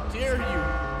 How dare you?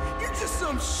 You're just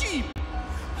some sheep!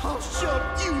 I'll shove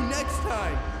you next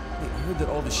time! I heard that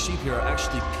all the sheep here are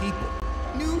actually people.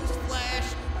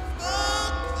 Newsflash!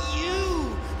 Fuck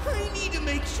you! I need to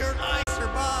make sure I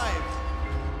survive!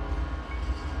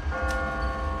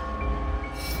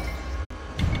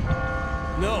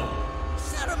 No!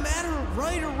 It's not a matter of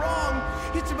right or wrong.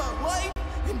 It's about life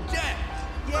and death.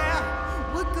 Yeah,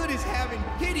 what good is having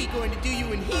pity going to do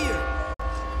you in here?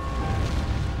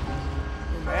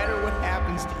 No matter what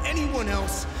happens to anyone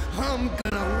else, I'm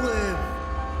gonna live.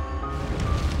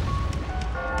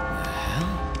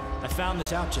 I found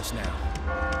this out just now.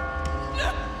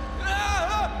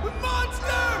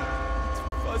 Monster! It's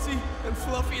fuzzy and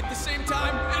fluffy at the same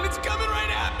time, and it's coming right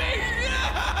at me!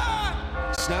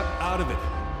 Snap out of it.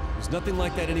 There's nothing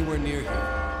like that anywhere near here.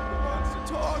 The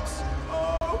monster talks.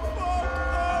 Oh, fuck! Oh,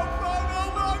 fuck! Oh,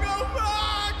 fuck! Oh,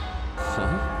 fuck!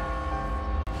 Huh?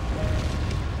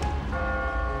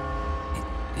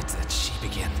 It's that sheep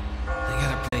again. I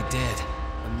gotta play dead.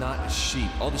 I'm not a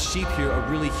sheep. All the sheep here are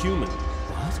really human.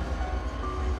 What?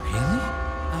 Really?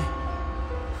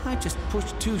 I just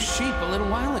pushed 2 sheep a little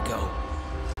while ago.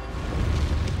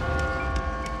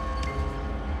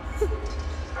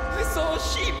 I saw a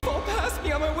sheep fall past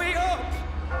me on my way up.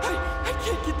 I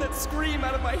can't get that scream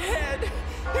out of my head.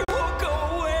 It won't go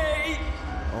away.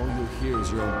 All you'll hear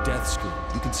is your own death scream.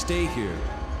 You can stay here.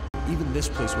 Even this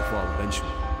place will fall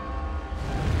eventually.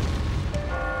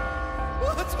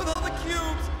 What's with all the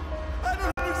cubes? I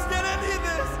don't understand any of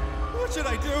this. What should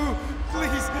I do?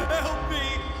 Please help me.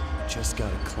 You just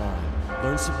gotta climb.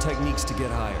 Learn some techniques to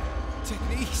get higher.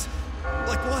 Techniques?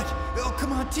 Like what? Oh,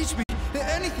 come on, teach me.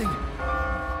 Anything.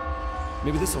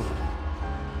 Maybe this'll help.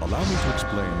 Allow me to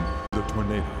explain the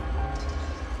tornado.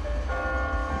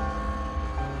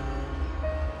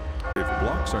 If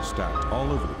blocks are stacked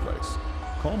all over the place,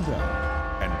 calm down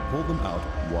and pull them out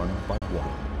one by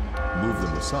one. Move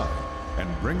them aside and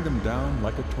bring them down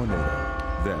like a tornado.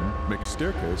 Then make a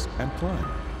staircase and climb.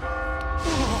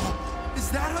 Oh,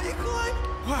 is that how you climb?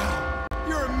 Wow,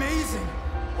 you're amazing.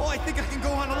 Oh, I think I can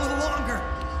go on a little longer.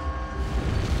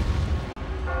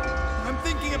 I'm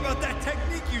thinking about that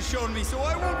technique you showed me so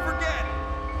I won't forget.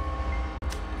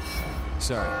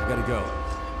 Sorry, I gotta go.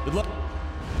 Good luck.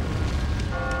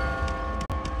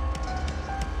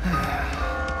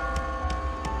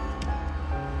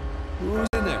 Who's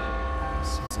in there?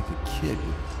 Sounds like a kid.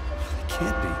 It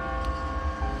can't be.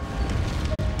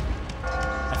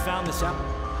 I found this out.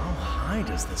 How high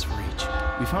does this reach?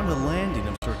 We found a landing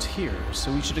of sorts here,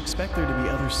 so we should expect there to be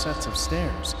other sets of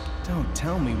stairs. Don't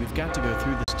tell me we've got to go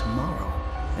through this tomorrow,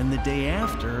 and the day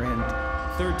after, and...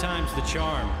 3rd time's the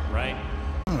charm, right?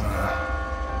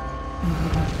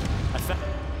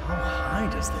 How high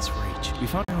does this reach? We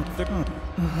found out...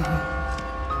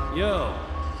 Yo,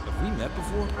 have we met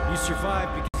before? You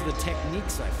survived because of the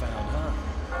techniques I found, huh?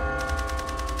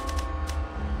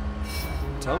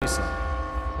 Tell me something.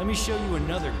 Let me show you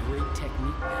another great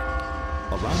technique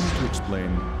then. Allow me to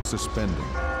explain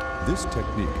suspending. This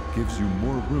technique gives you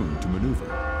more room to maneuver.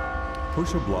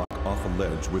 Push a block off a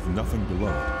ledge with nothing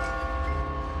below it.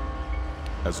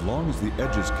 As long as the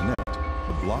edges connect,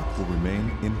 the block will remain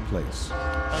in place.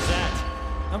 How's that?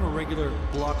 I'm a regular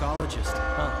blockologist,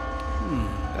 huh?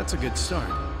 That's a good start.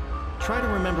 Try to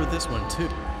remember this one, too.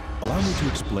 Allow me to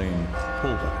explain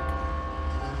pullback.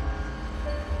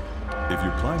 If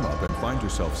you climb up and find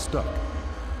yourself stuck,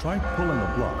 try pulling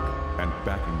a block and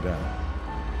backing down.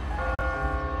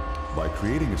 By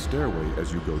creating a stairway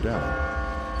as you go down,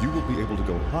 you will be able to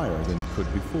go higher than you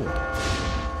could before.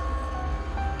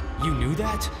 You knew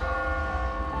that?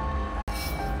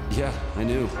 Yeah, I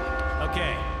knew.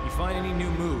 Okay, you find any new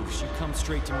moves, you come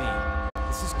straight to me.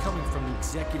 This is coming from the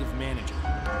executive manager.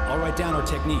 I'll write down our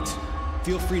techniques.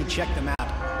 Feel free to check them out.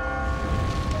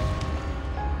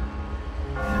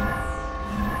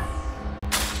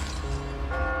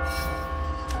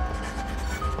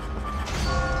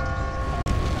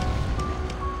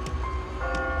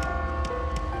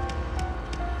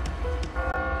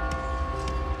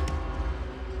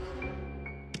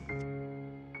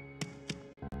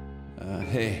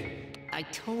 Hey. I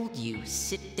told you,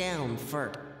 sit down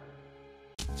first.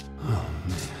 Oh,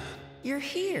 man. You're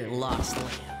here, Lost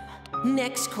Lamb.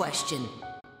 Next question.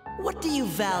 What do you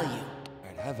value?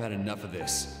 Alright, I've had enough of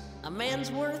this. A man's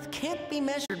worth can't be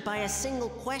measured by a single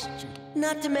question.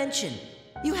 Not to mention,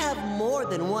 you have more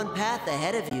than one path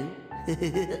ahead of you.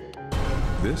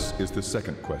 This is the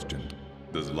second question.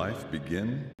 Does life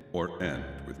begin or end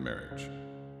with marriage?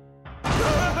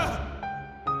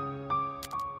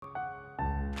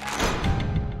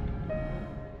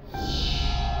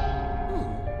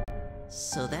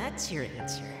 So that's your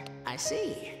answer. I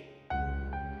see.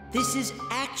 This is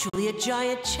actually a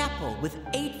giant chapel with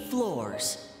 8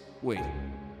 floors. Wait,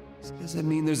 does that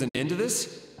mean there's an end to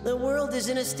this? The world is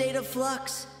in a state of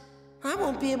flux. I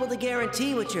won't be able to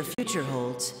guarantee what your future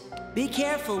holds. Be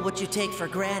careful what you take for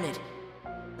granted.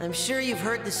 I'm sure you've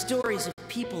heard the stories of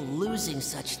people losing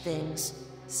such things.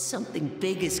 Something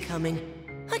big is coming.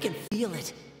 I can feel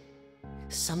it.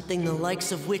 Something the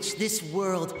likes of which this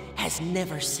world has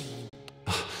never seen.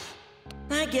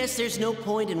 I guess there's no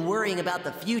point in worrying about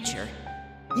the future.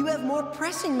 You have more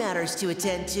pressing matters to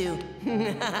attend to.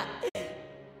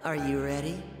 Are you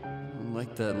ready? I don't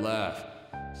like that laugh.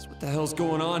 Just what the hell's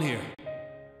going on here?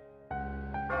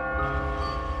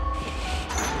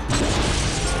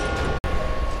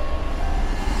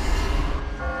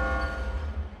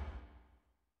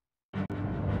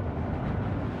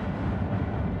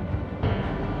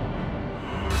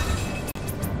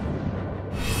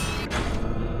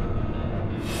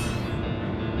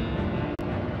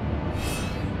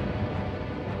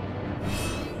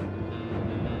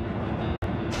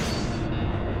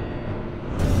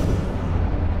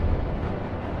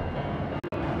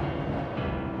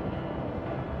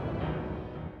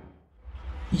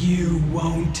 You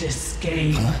won't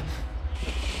escape. Huh?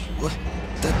 What?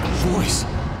 That voice?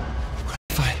 What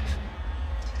if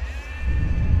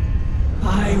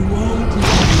I won't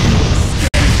let you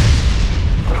escape.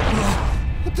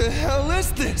 What the hell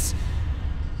is this?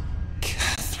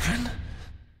 Catherine?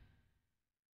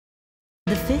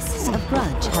 The Fists of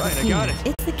Grudge have Right, I got appeared. it.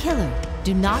 It's the killer.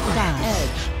 Do not die.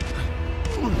 Edge.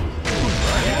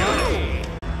 I got it.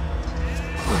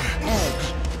 Edge.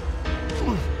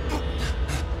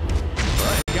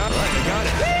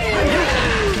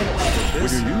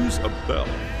 When you use a bell,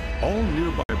 all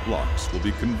nearby blocks will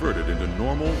be converted into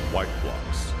normal white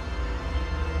blocks.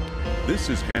 This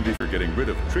is handy for getting rid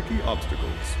of tricky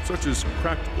obstacles, such as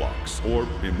cracked blocks or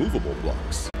immovable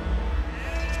blocks.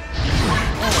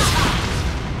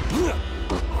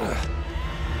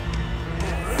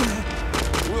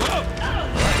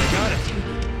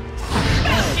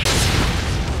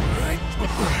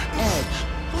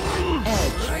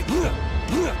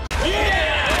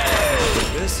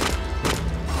 This?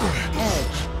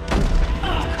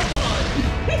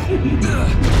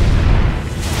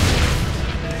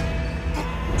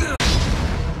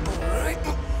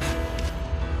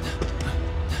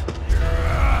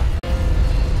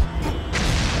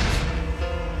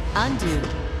 Undo.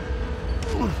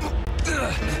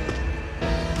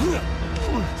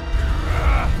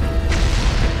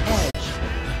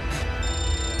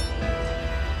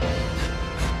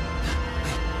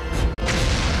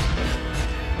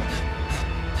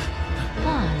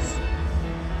 Pause.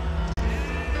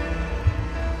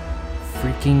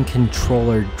 Freaking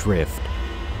controller drift.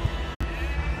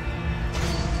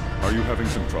 Are you having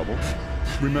some trouble?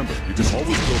 Remember, you can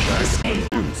always go back and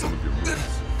undo some of your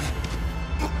moves.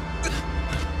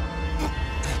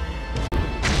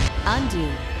 Undo.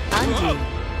 Undo.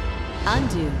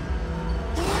 Undo.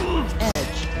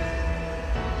 Edge.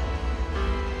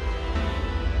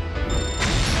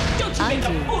 Don't you make a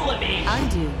fool of me!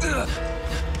 Undo.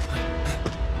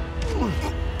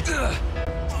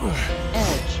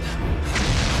 Edge.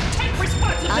 Take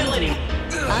responsibility!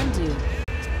 Undo.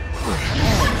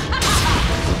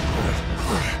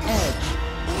 Edge.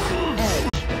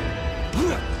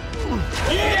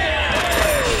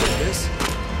 This?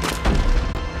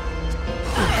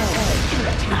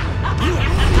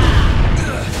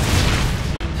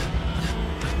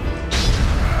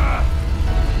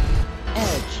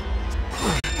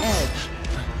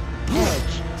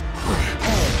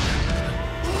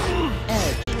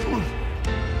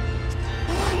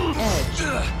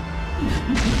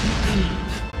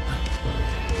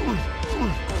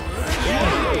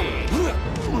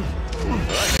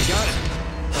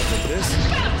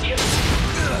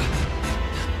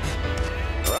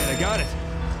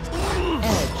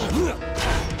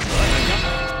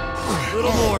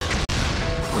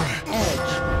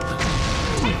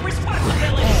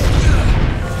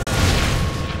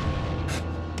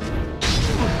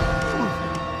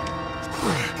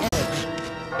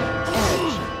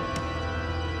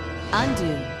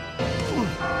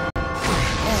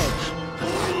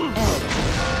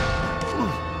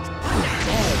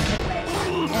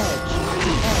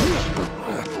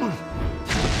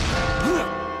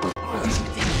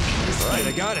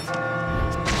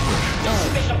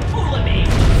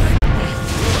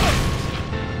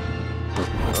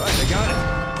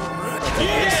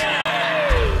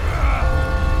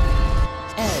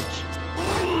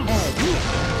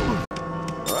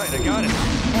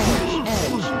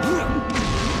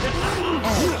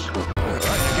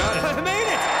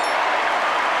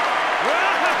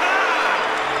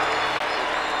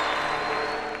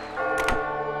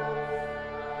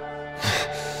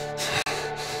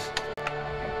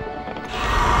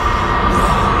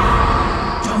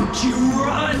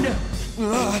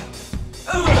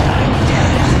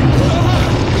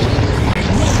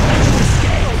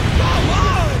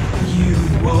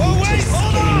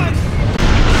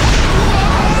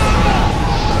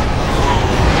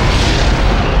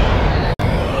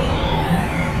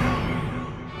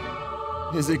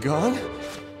 he gone?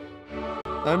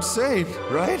 I'm safe,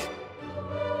 right?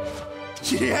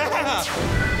 Yeah!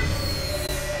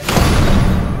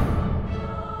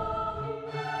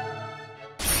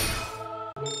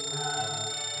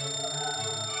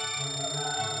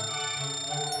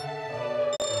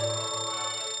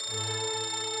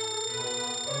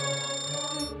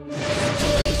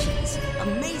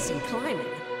 Amazing climbing.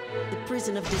 The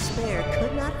prison of despair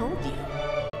could not hold you.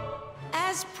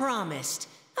 As promised,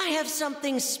 I have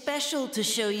something special to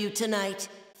show you tonight.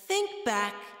 Think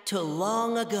back to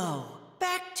long ago.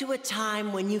 Back to a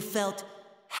time when you felt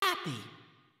happy.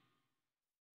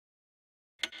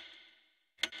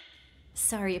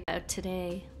 Sorry about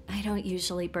today. I don't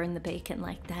usually burn the bacon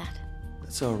like that.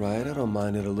 That's alright, I don't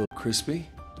mind it a little crispy.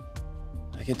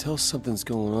 I can tell something's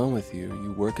going on with you.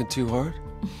 You working too hard?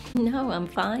 No, I'm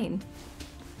fine.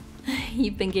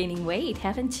 You've been gaining weight,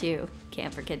 haven't you?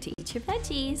 Can't forget to eat your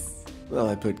veggies. Well,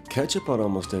 I put ketchup on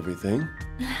almost everything.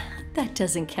 That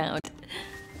doesn't count.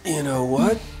 You know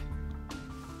what?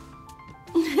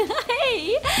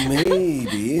 Hey!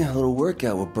 Maybe a little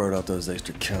workout will burn out those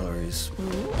extra calories.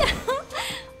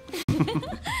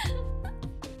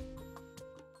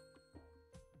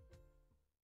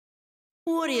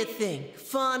 What do you think?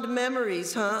 Fond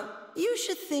memories, huh? You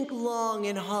should think long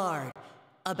and hard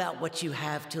about what you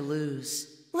have to lose.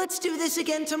 Let's do this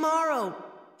again tomorrow.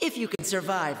 If you can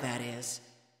survive, that is.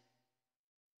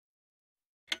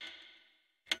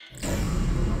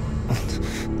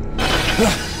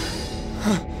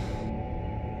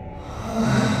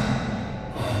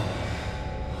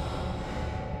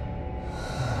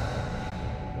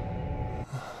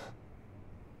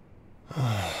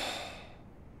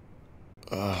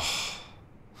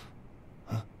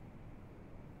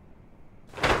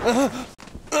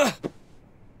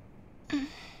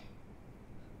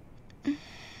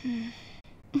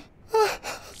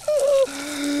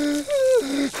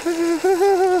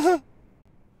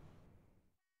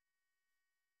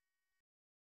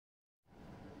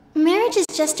 Marriage is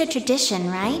just a tradition,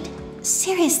 right?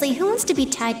 Seriously, who wants to be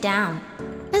tied down?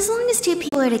 As long as two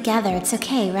people are together, it's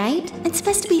okay, right? It's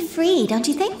best to be free, don't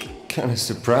you think? Kinda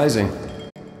surprising.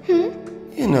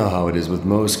 You know how it is with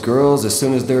most girls. As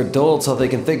soon as they're adults, all they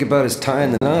can think about is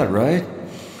tying the knot, right?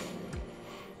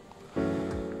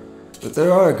 But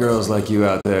there are girls like you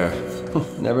out there.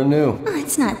 Never knew. Oh,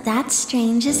 it's not that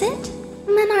strange, is it?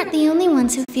 Men aren't the only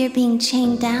ones who fear being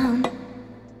chained down.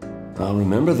 I'll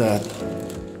remember that.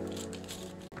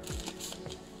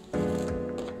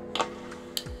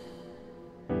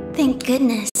 Thank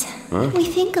goodness. Huh? We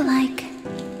think alike.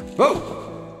 Whoa!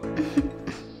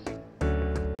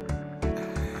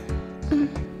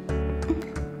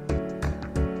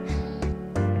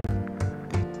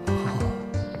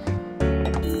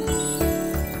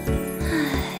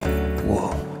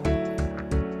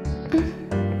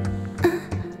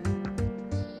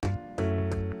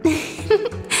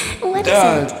 What is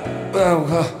it?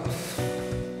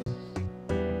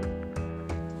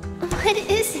 What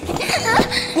is it?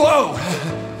 Whoa!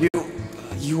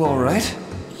 You alright?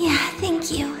 Yeah,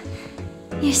 thank you.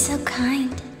 You're so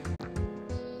kind.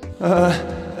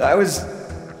 I was...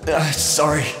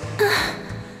 sorry.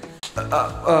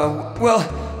 Well,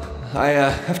 I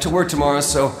have to work tomorrow,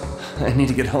 so I need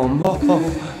to get home.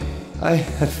 I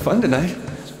had fun tonight.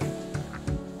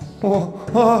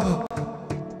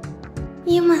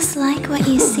 You must like what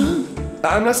you see.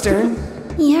 I'm not staring.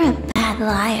 You're a bad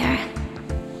liar.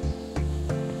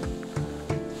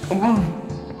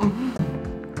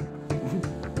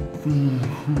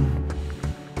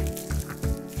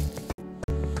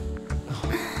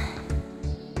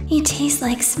 You taste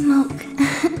like smoke,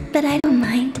 but I don't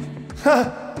mind.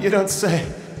 Ha! You don't say.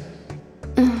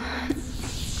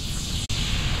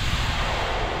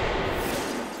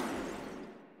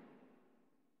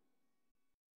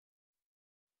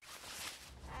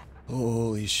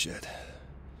 Holy shit.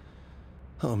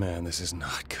 Oh man, this is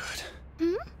not good.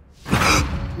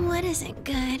 What isn't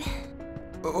good?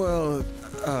 Well,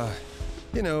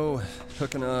 you know,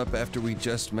 hooking up after we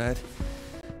just met.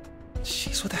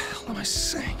 Jeez, what the hell am I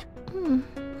saying?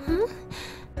 Huh?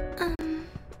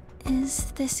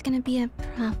 Is this gonna be a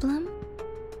problem?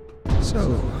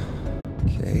 So,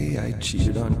 okay, I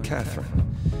cheated on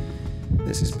Catherine.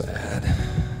 This is bad.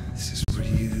 This is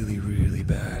really, really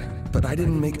bad. But I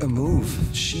didn't make a move.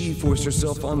 She forced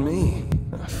herself on me.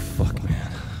 Oh, fuck,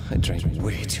 man. I drank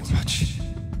way too much.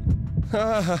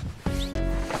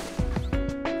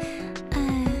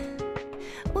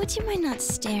 Would you mind not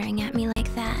staring at me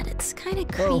like that? It's kind of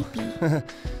creepy.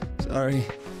 Sorry.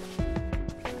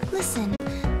 Listen,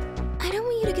 I don't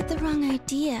want you to get the wrong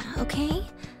idea, okay?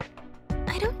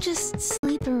 I don't just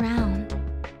sleep around.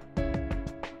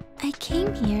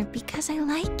 came here because I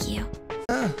like you.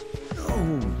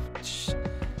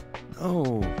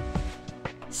 Oh.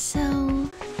 So,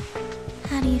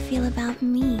 how do you feel about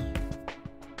me?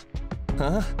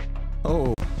 Huh?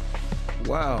 Oh.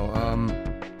 Wow,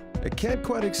 I can't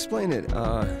quite explain it.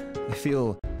 I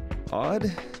feel odd?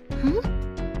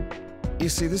 You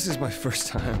see, this is my first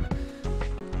time.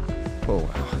 Oh,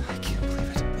 wow, I can't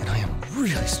believe it. And I am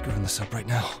really screwing this up right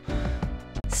now.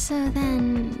 So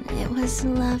then, it was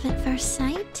love at first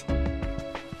sight?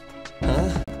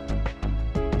 Huh?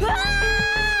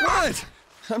 What?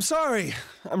 I'm sorry.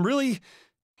 I'm really...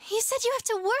 You said you have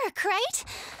to work, right?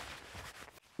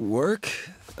 Work?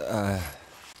 I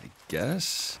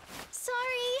guess?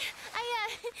 Sorry, I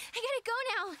gotta go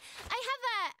now. I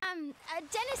have a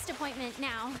dentist appointment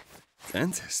now.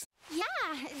 Dentist? Yeah,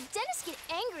 dentists get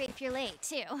angry if you're late,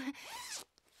 too.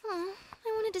 Oh,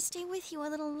 I wanted to stay with you a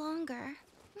little longer.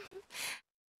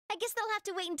 I guess they'll have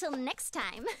to wait until next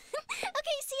time.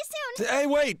 Okay, see you soon! Hey,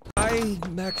 wait!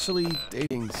 I'm actually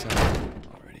dating someone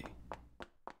already.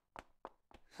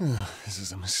 This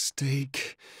is a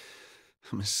mistake.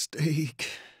 A mistake.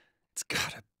 It's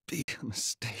gotta be a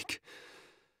mistake.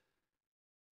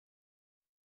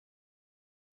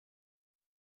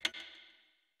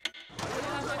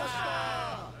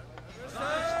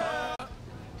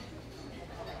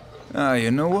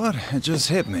 You know what? It just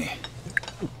hit me.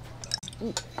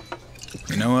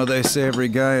 You know how they say every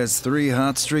guy has 3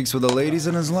 hot streaks with the ladies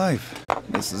in his life?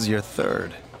 This is your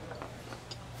 3rd.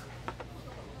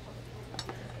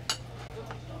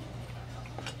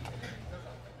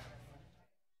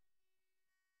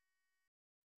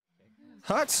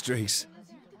 Hot streaks?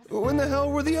 When the hell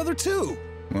were the other 2?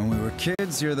 When we were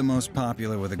kids, you're the most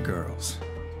popular with the girls.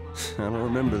 I don't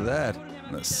remember that.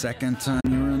 The second time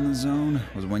you were in the zone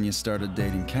was when you started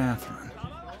dating Catherine.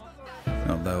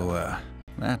 Although,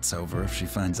 that's over if she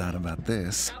finds out about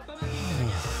this.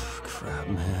 Crap,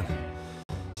 man.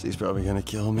 She's probably gonna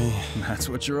kill me. That's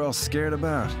what you're all scared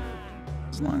about.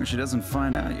 As long as she doesn't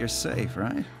find out, you're safe,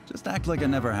 right? Just act like it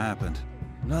never happened.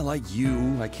 I'm not like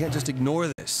you. I can't just ignore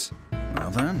this.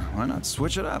 Well then, why not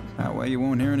switch it up? That way you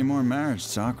won't hear any more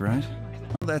marriage talk, right?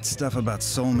 All that stuff about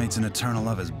soulmates and eternal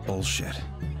love is bullshit.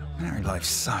 Married life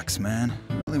sucks, man.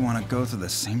 You really want to go through the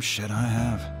same shit I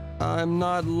have? I'm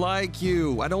not like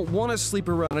you. I don't want to sleep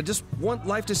around. I just want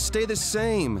life to stay the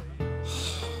same.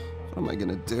 What am I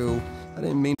gonna do? I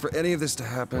didn't mean for any of this to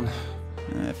happen.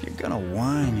 If you're gonna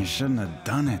whine, you shouldn't have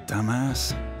done it,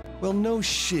 dumbass. Well, no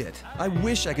shit. I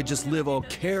wish I could just live all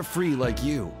carefree like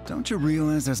you. Don't you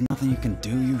realize there's nothing you can do,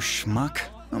 you schmuck?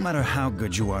 No matter how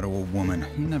good you are to a woman,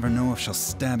 you never know if she'll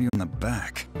stab you in the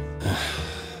back.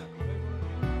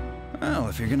 Well,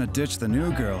 if you're gonna ditch the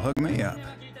new girl, hook me up.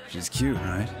 She's cute,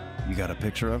 right? You got a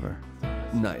picture of her?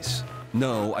 Nice.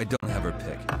 No, I don't have her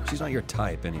pic. She's not your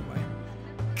type anyway.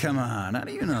 Come on, how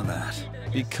do you know that?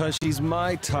 Because she's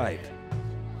my type.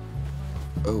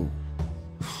 Oh.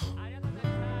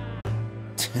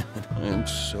 Damn it, I am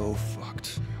so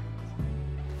fucked.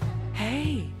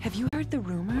 Hey, have you heard the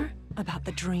rumor about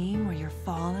the dream where you're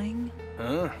falling?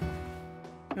 Huh?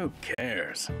 Who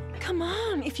cares? Come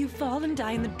on, if you fall and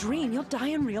die in the dream, you'll die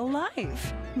in real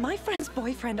life. My friend's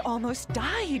boyfriend almost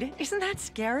died. Isn't that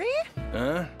scary?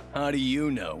 Huh? How do you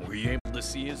know? Were you able to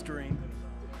see his dream?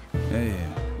 Hey,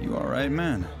 you alright,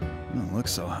 man? You don't look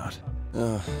so hot.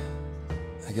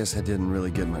 I guess I didn't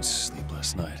really get much sleep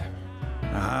last night.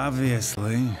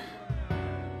 Obviously.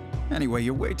 Anyway,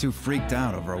 you're way too freaked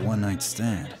out over a one-night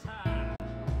stand.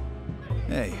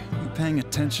 Hey, you paying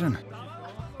attention?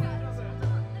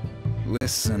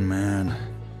 Listen, man.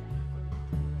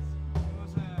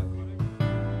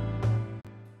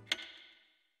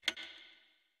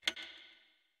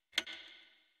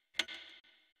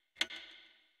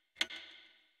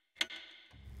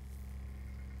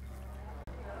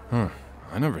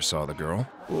 I never saw the girl.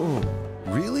 Oh,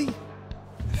 really?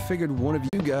 I figured one of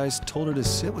you guys told her to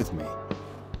sit with me.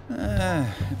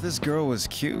 If this girl was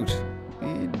cute,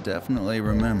 we'd definitely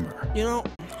remember. You know,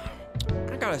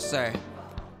 I gotta say,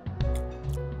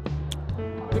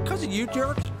 because of you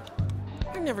jerks,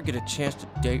 I never get a chance to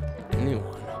date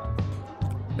anyone.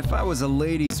 If I was a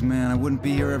ladies' man, I wouldn't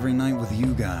be here every night with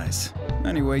you guys.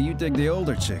 Anyway, you dig the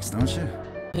older chicks, don't you?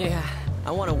 Yeah,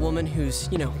 I want a woman who's,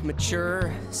 you know,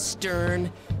 mature,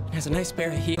 stern, and has a nice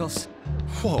pair of heels.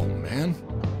 Whoa, man.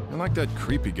 You're like that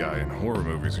creepy guy in horror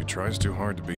movies who tries too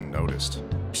hard to be noticed.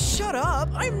 Shut up!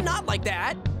 I'm not like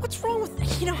that! What's wrong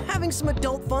with, you know, having some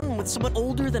adult fun with someone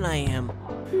older than I am?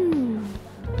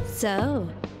 So,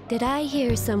 did I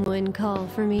hear someone call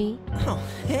for me? Oh,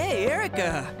 hey,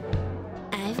 Erica!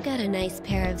 I've got a nice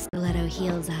pair of stiletto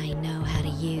heels I know how to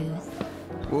use.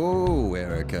 Whoa,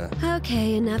 Erica.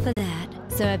 Okay, enough of that.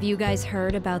 So have you guys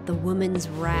heard about the woman's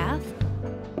wrath?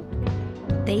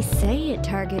 They say it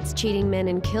targets cheating men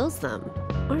and kills them.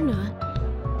 Or not.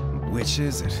 Which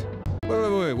is it?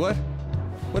 Wait, what?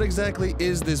 What exactly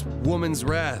is this woman's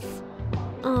wrath?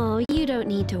 Oh, you don't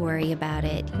need to worry about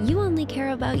it. You only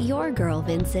care about your girl,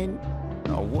 Vincent.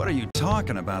 Oh, what are you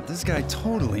talking about? This guy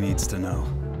totally needs to know.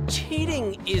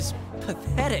 Cheating is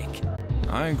pathetic.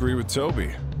 I agree with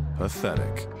Toby.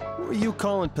 Pathetic. Who are you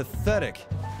calling pathetic?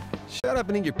 Shut up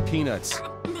and eat your peanuts.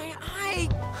 My eye.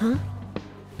 Huh?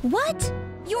 What?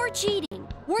 You're cheating.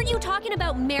 Weren't you talking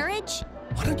about marriage?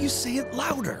 Why don't you say it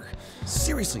louder?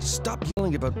 Seriously, stop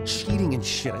yelling about cheating and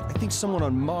shit. I think someone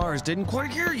on Mars didn't quite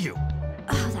hear you.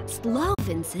 Oh, that's low,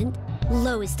 Vincent.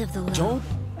 Lowest of the low. Don't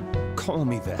call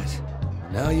me that.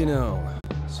 Now you know.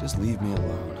 Just leave me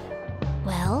alone.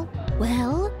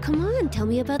 Well, come on, tell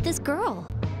me about this girl.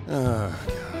 Oh,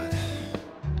 God.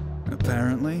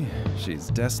 Apparently, she's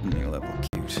Destiny level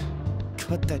cute.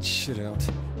 Cut that shit out.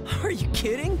 Are you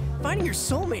kidding? Finding your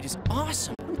soulmate is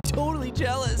awesome. I'm totally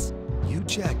jealous. You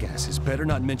jackasses better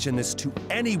not mention this to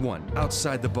anyone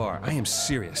outside the bar. I am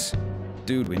serious.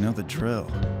 Dude, we know the drill.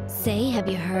 Say, have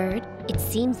you heard? It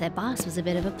seems that Boss was a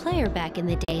bit of a player back in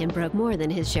the day and broke more than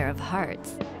his share of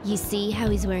hearts. You see how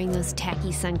he's wearing those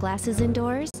tacky sunglasses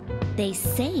indoors? They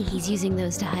say he's using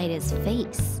those to hide his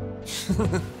face.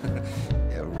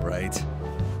 Yeah, right.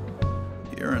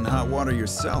 You're in hot water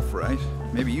yourself, right?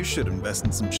 Maybe you should invest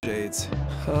in some shades.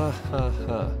 Ha ha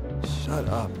ha. Shut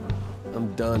up.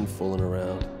 I'm done fooling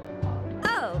around.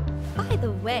 Oh, by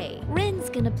the way, Rin's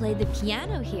gonna play the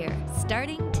piano here,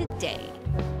 starting today.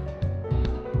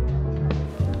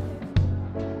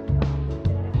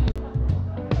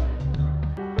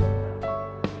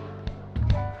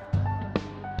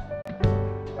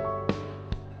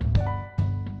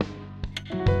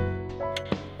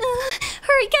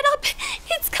 Hurry, get up!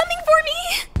 It's coming for me!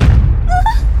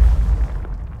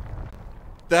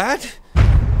 That?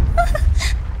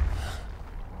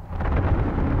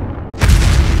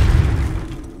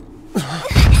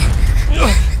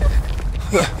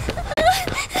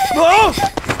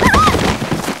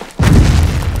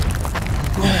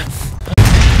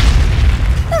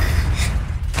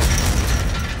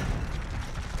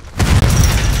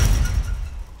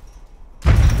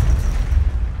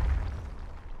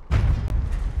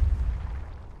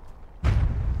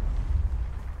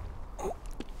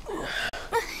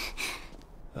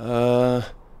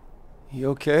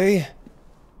 You okay?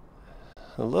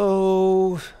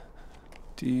 Hello?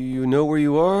 Do you know where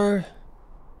you are?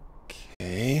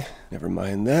 Okay, never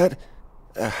mind that.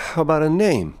 How about a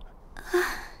name?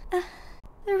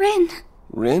 Rin.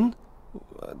 Rin?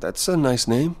 That's a nice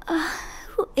name.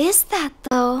 Who is that,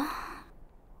 though?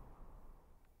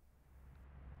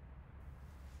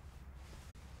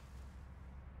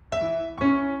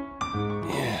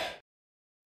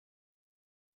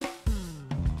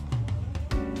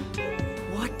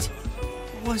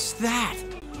 What's that?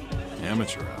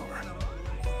 Amateur hour.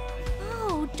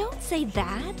 Oh, don't say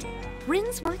that.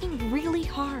 Rin's working really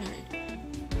hard.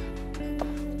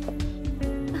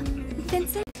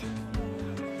 Vincent?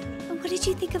 What did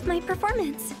you think of my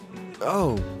performance?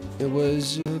 Oh, it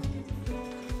was,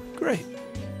 great.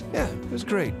 Yeah, it was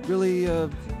great. Really,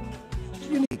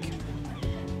 unique.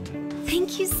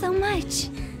 Thank you so much.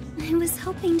 I was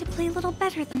hoping to play a little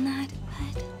better than that,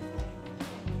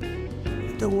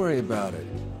 but... Don't worry about it.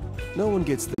 No one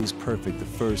gets things perfect the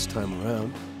first time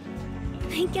around.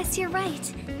 I guess you're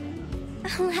right.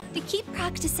 I'll have to keep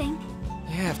practicing.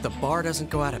 Yeah, if the bar doesn't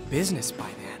go out of business by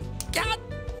then. God!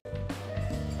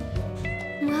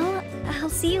 Well, I'll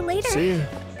see you later. See ya.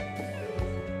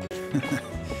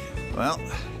 Well,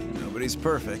 nobody's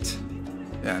perfect.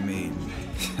 I mean,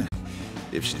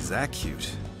 if she's that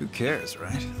cute, who cares,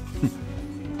 right?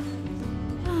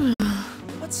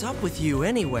 What's up with you,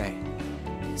 anyway?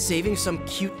 Saving some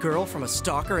cute girl from a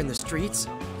stalker in the streets?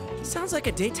 Sounds like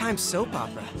a daytime soap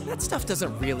opera. That stuff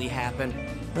doesn't really happen.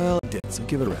 Well, it did, so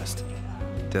give it a rest.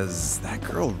 Does that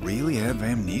girl really have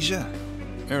amnesia?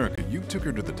 Erica, you took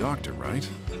her to the doctor, right?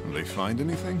 Did they find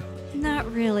anything?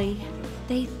 Not really.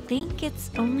 They think it's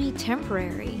only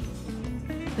temporary.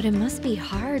 But it must be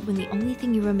hard when the only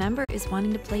thing you remember is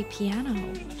wanting to play piano.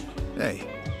 Hey,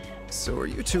 so are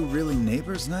you two really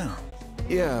neighbors now?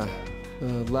 Yeah,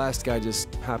 the last guy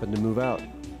just happened to move out.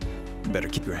 Better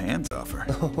keep your hands off her.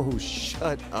 Oh,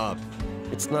 shut up.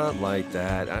 It's not like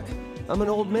that. I'm an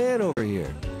old man over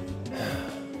here.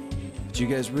 But you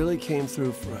guys really came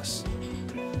through for us.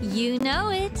 You know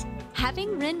it.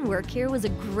 Having Rin work here was a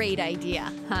great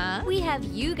idea, huh? We have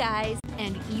you guys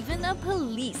and even a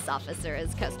police officer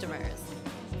as customers.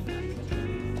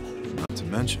 Not to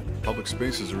mention, public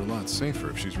spaces are a lot safer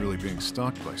if she's really being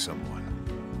stalked by someone.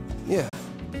 Yeah.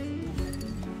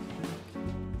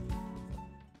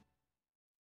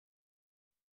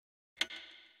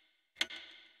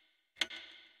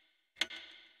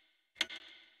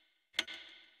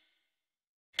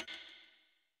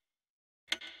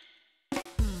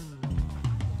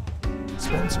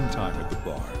 Spend some time at the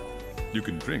bar. You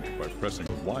can drink by pressing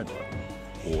the Y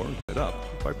button, or get up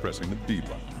by pressing the B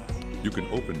button. You can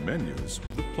open menus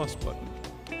with the plus button.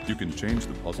 You can change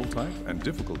the puzzle type and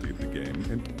difficulty of the game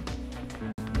in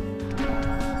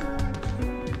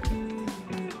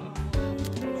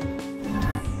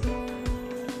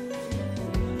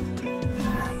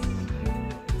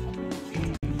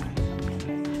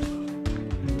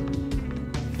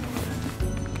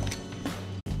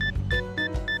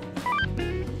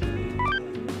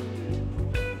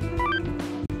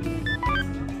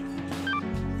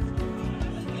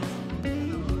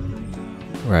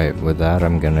Right, with that,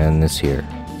 I'm gonna end this here.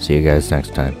 See you guys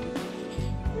next time.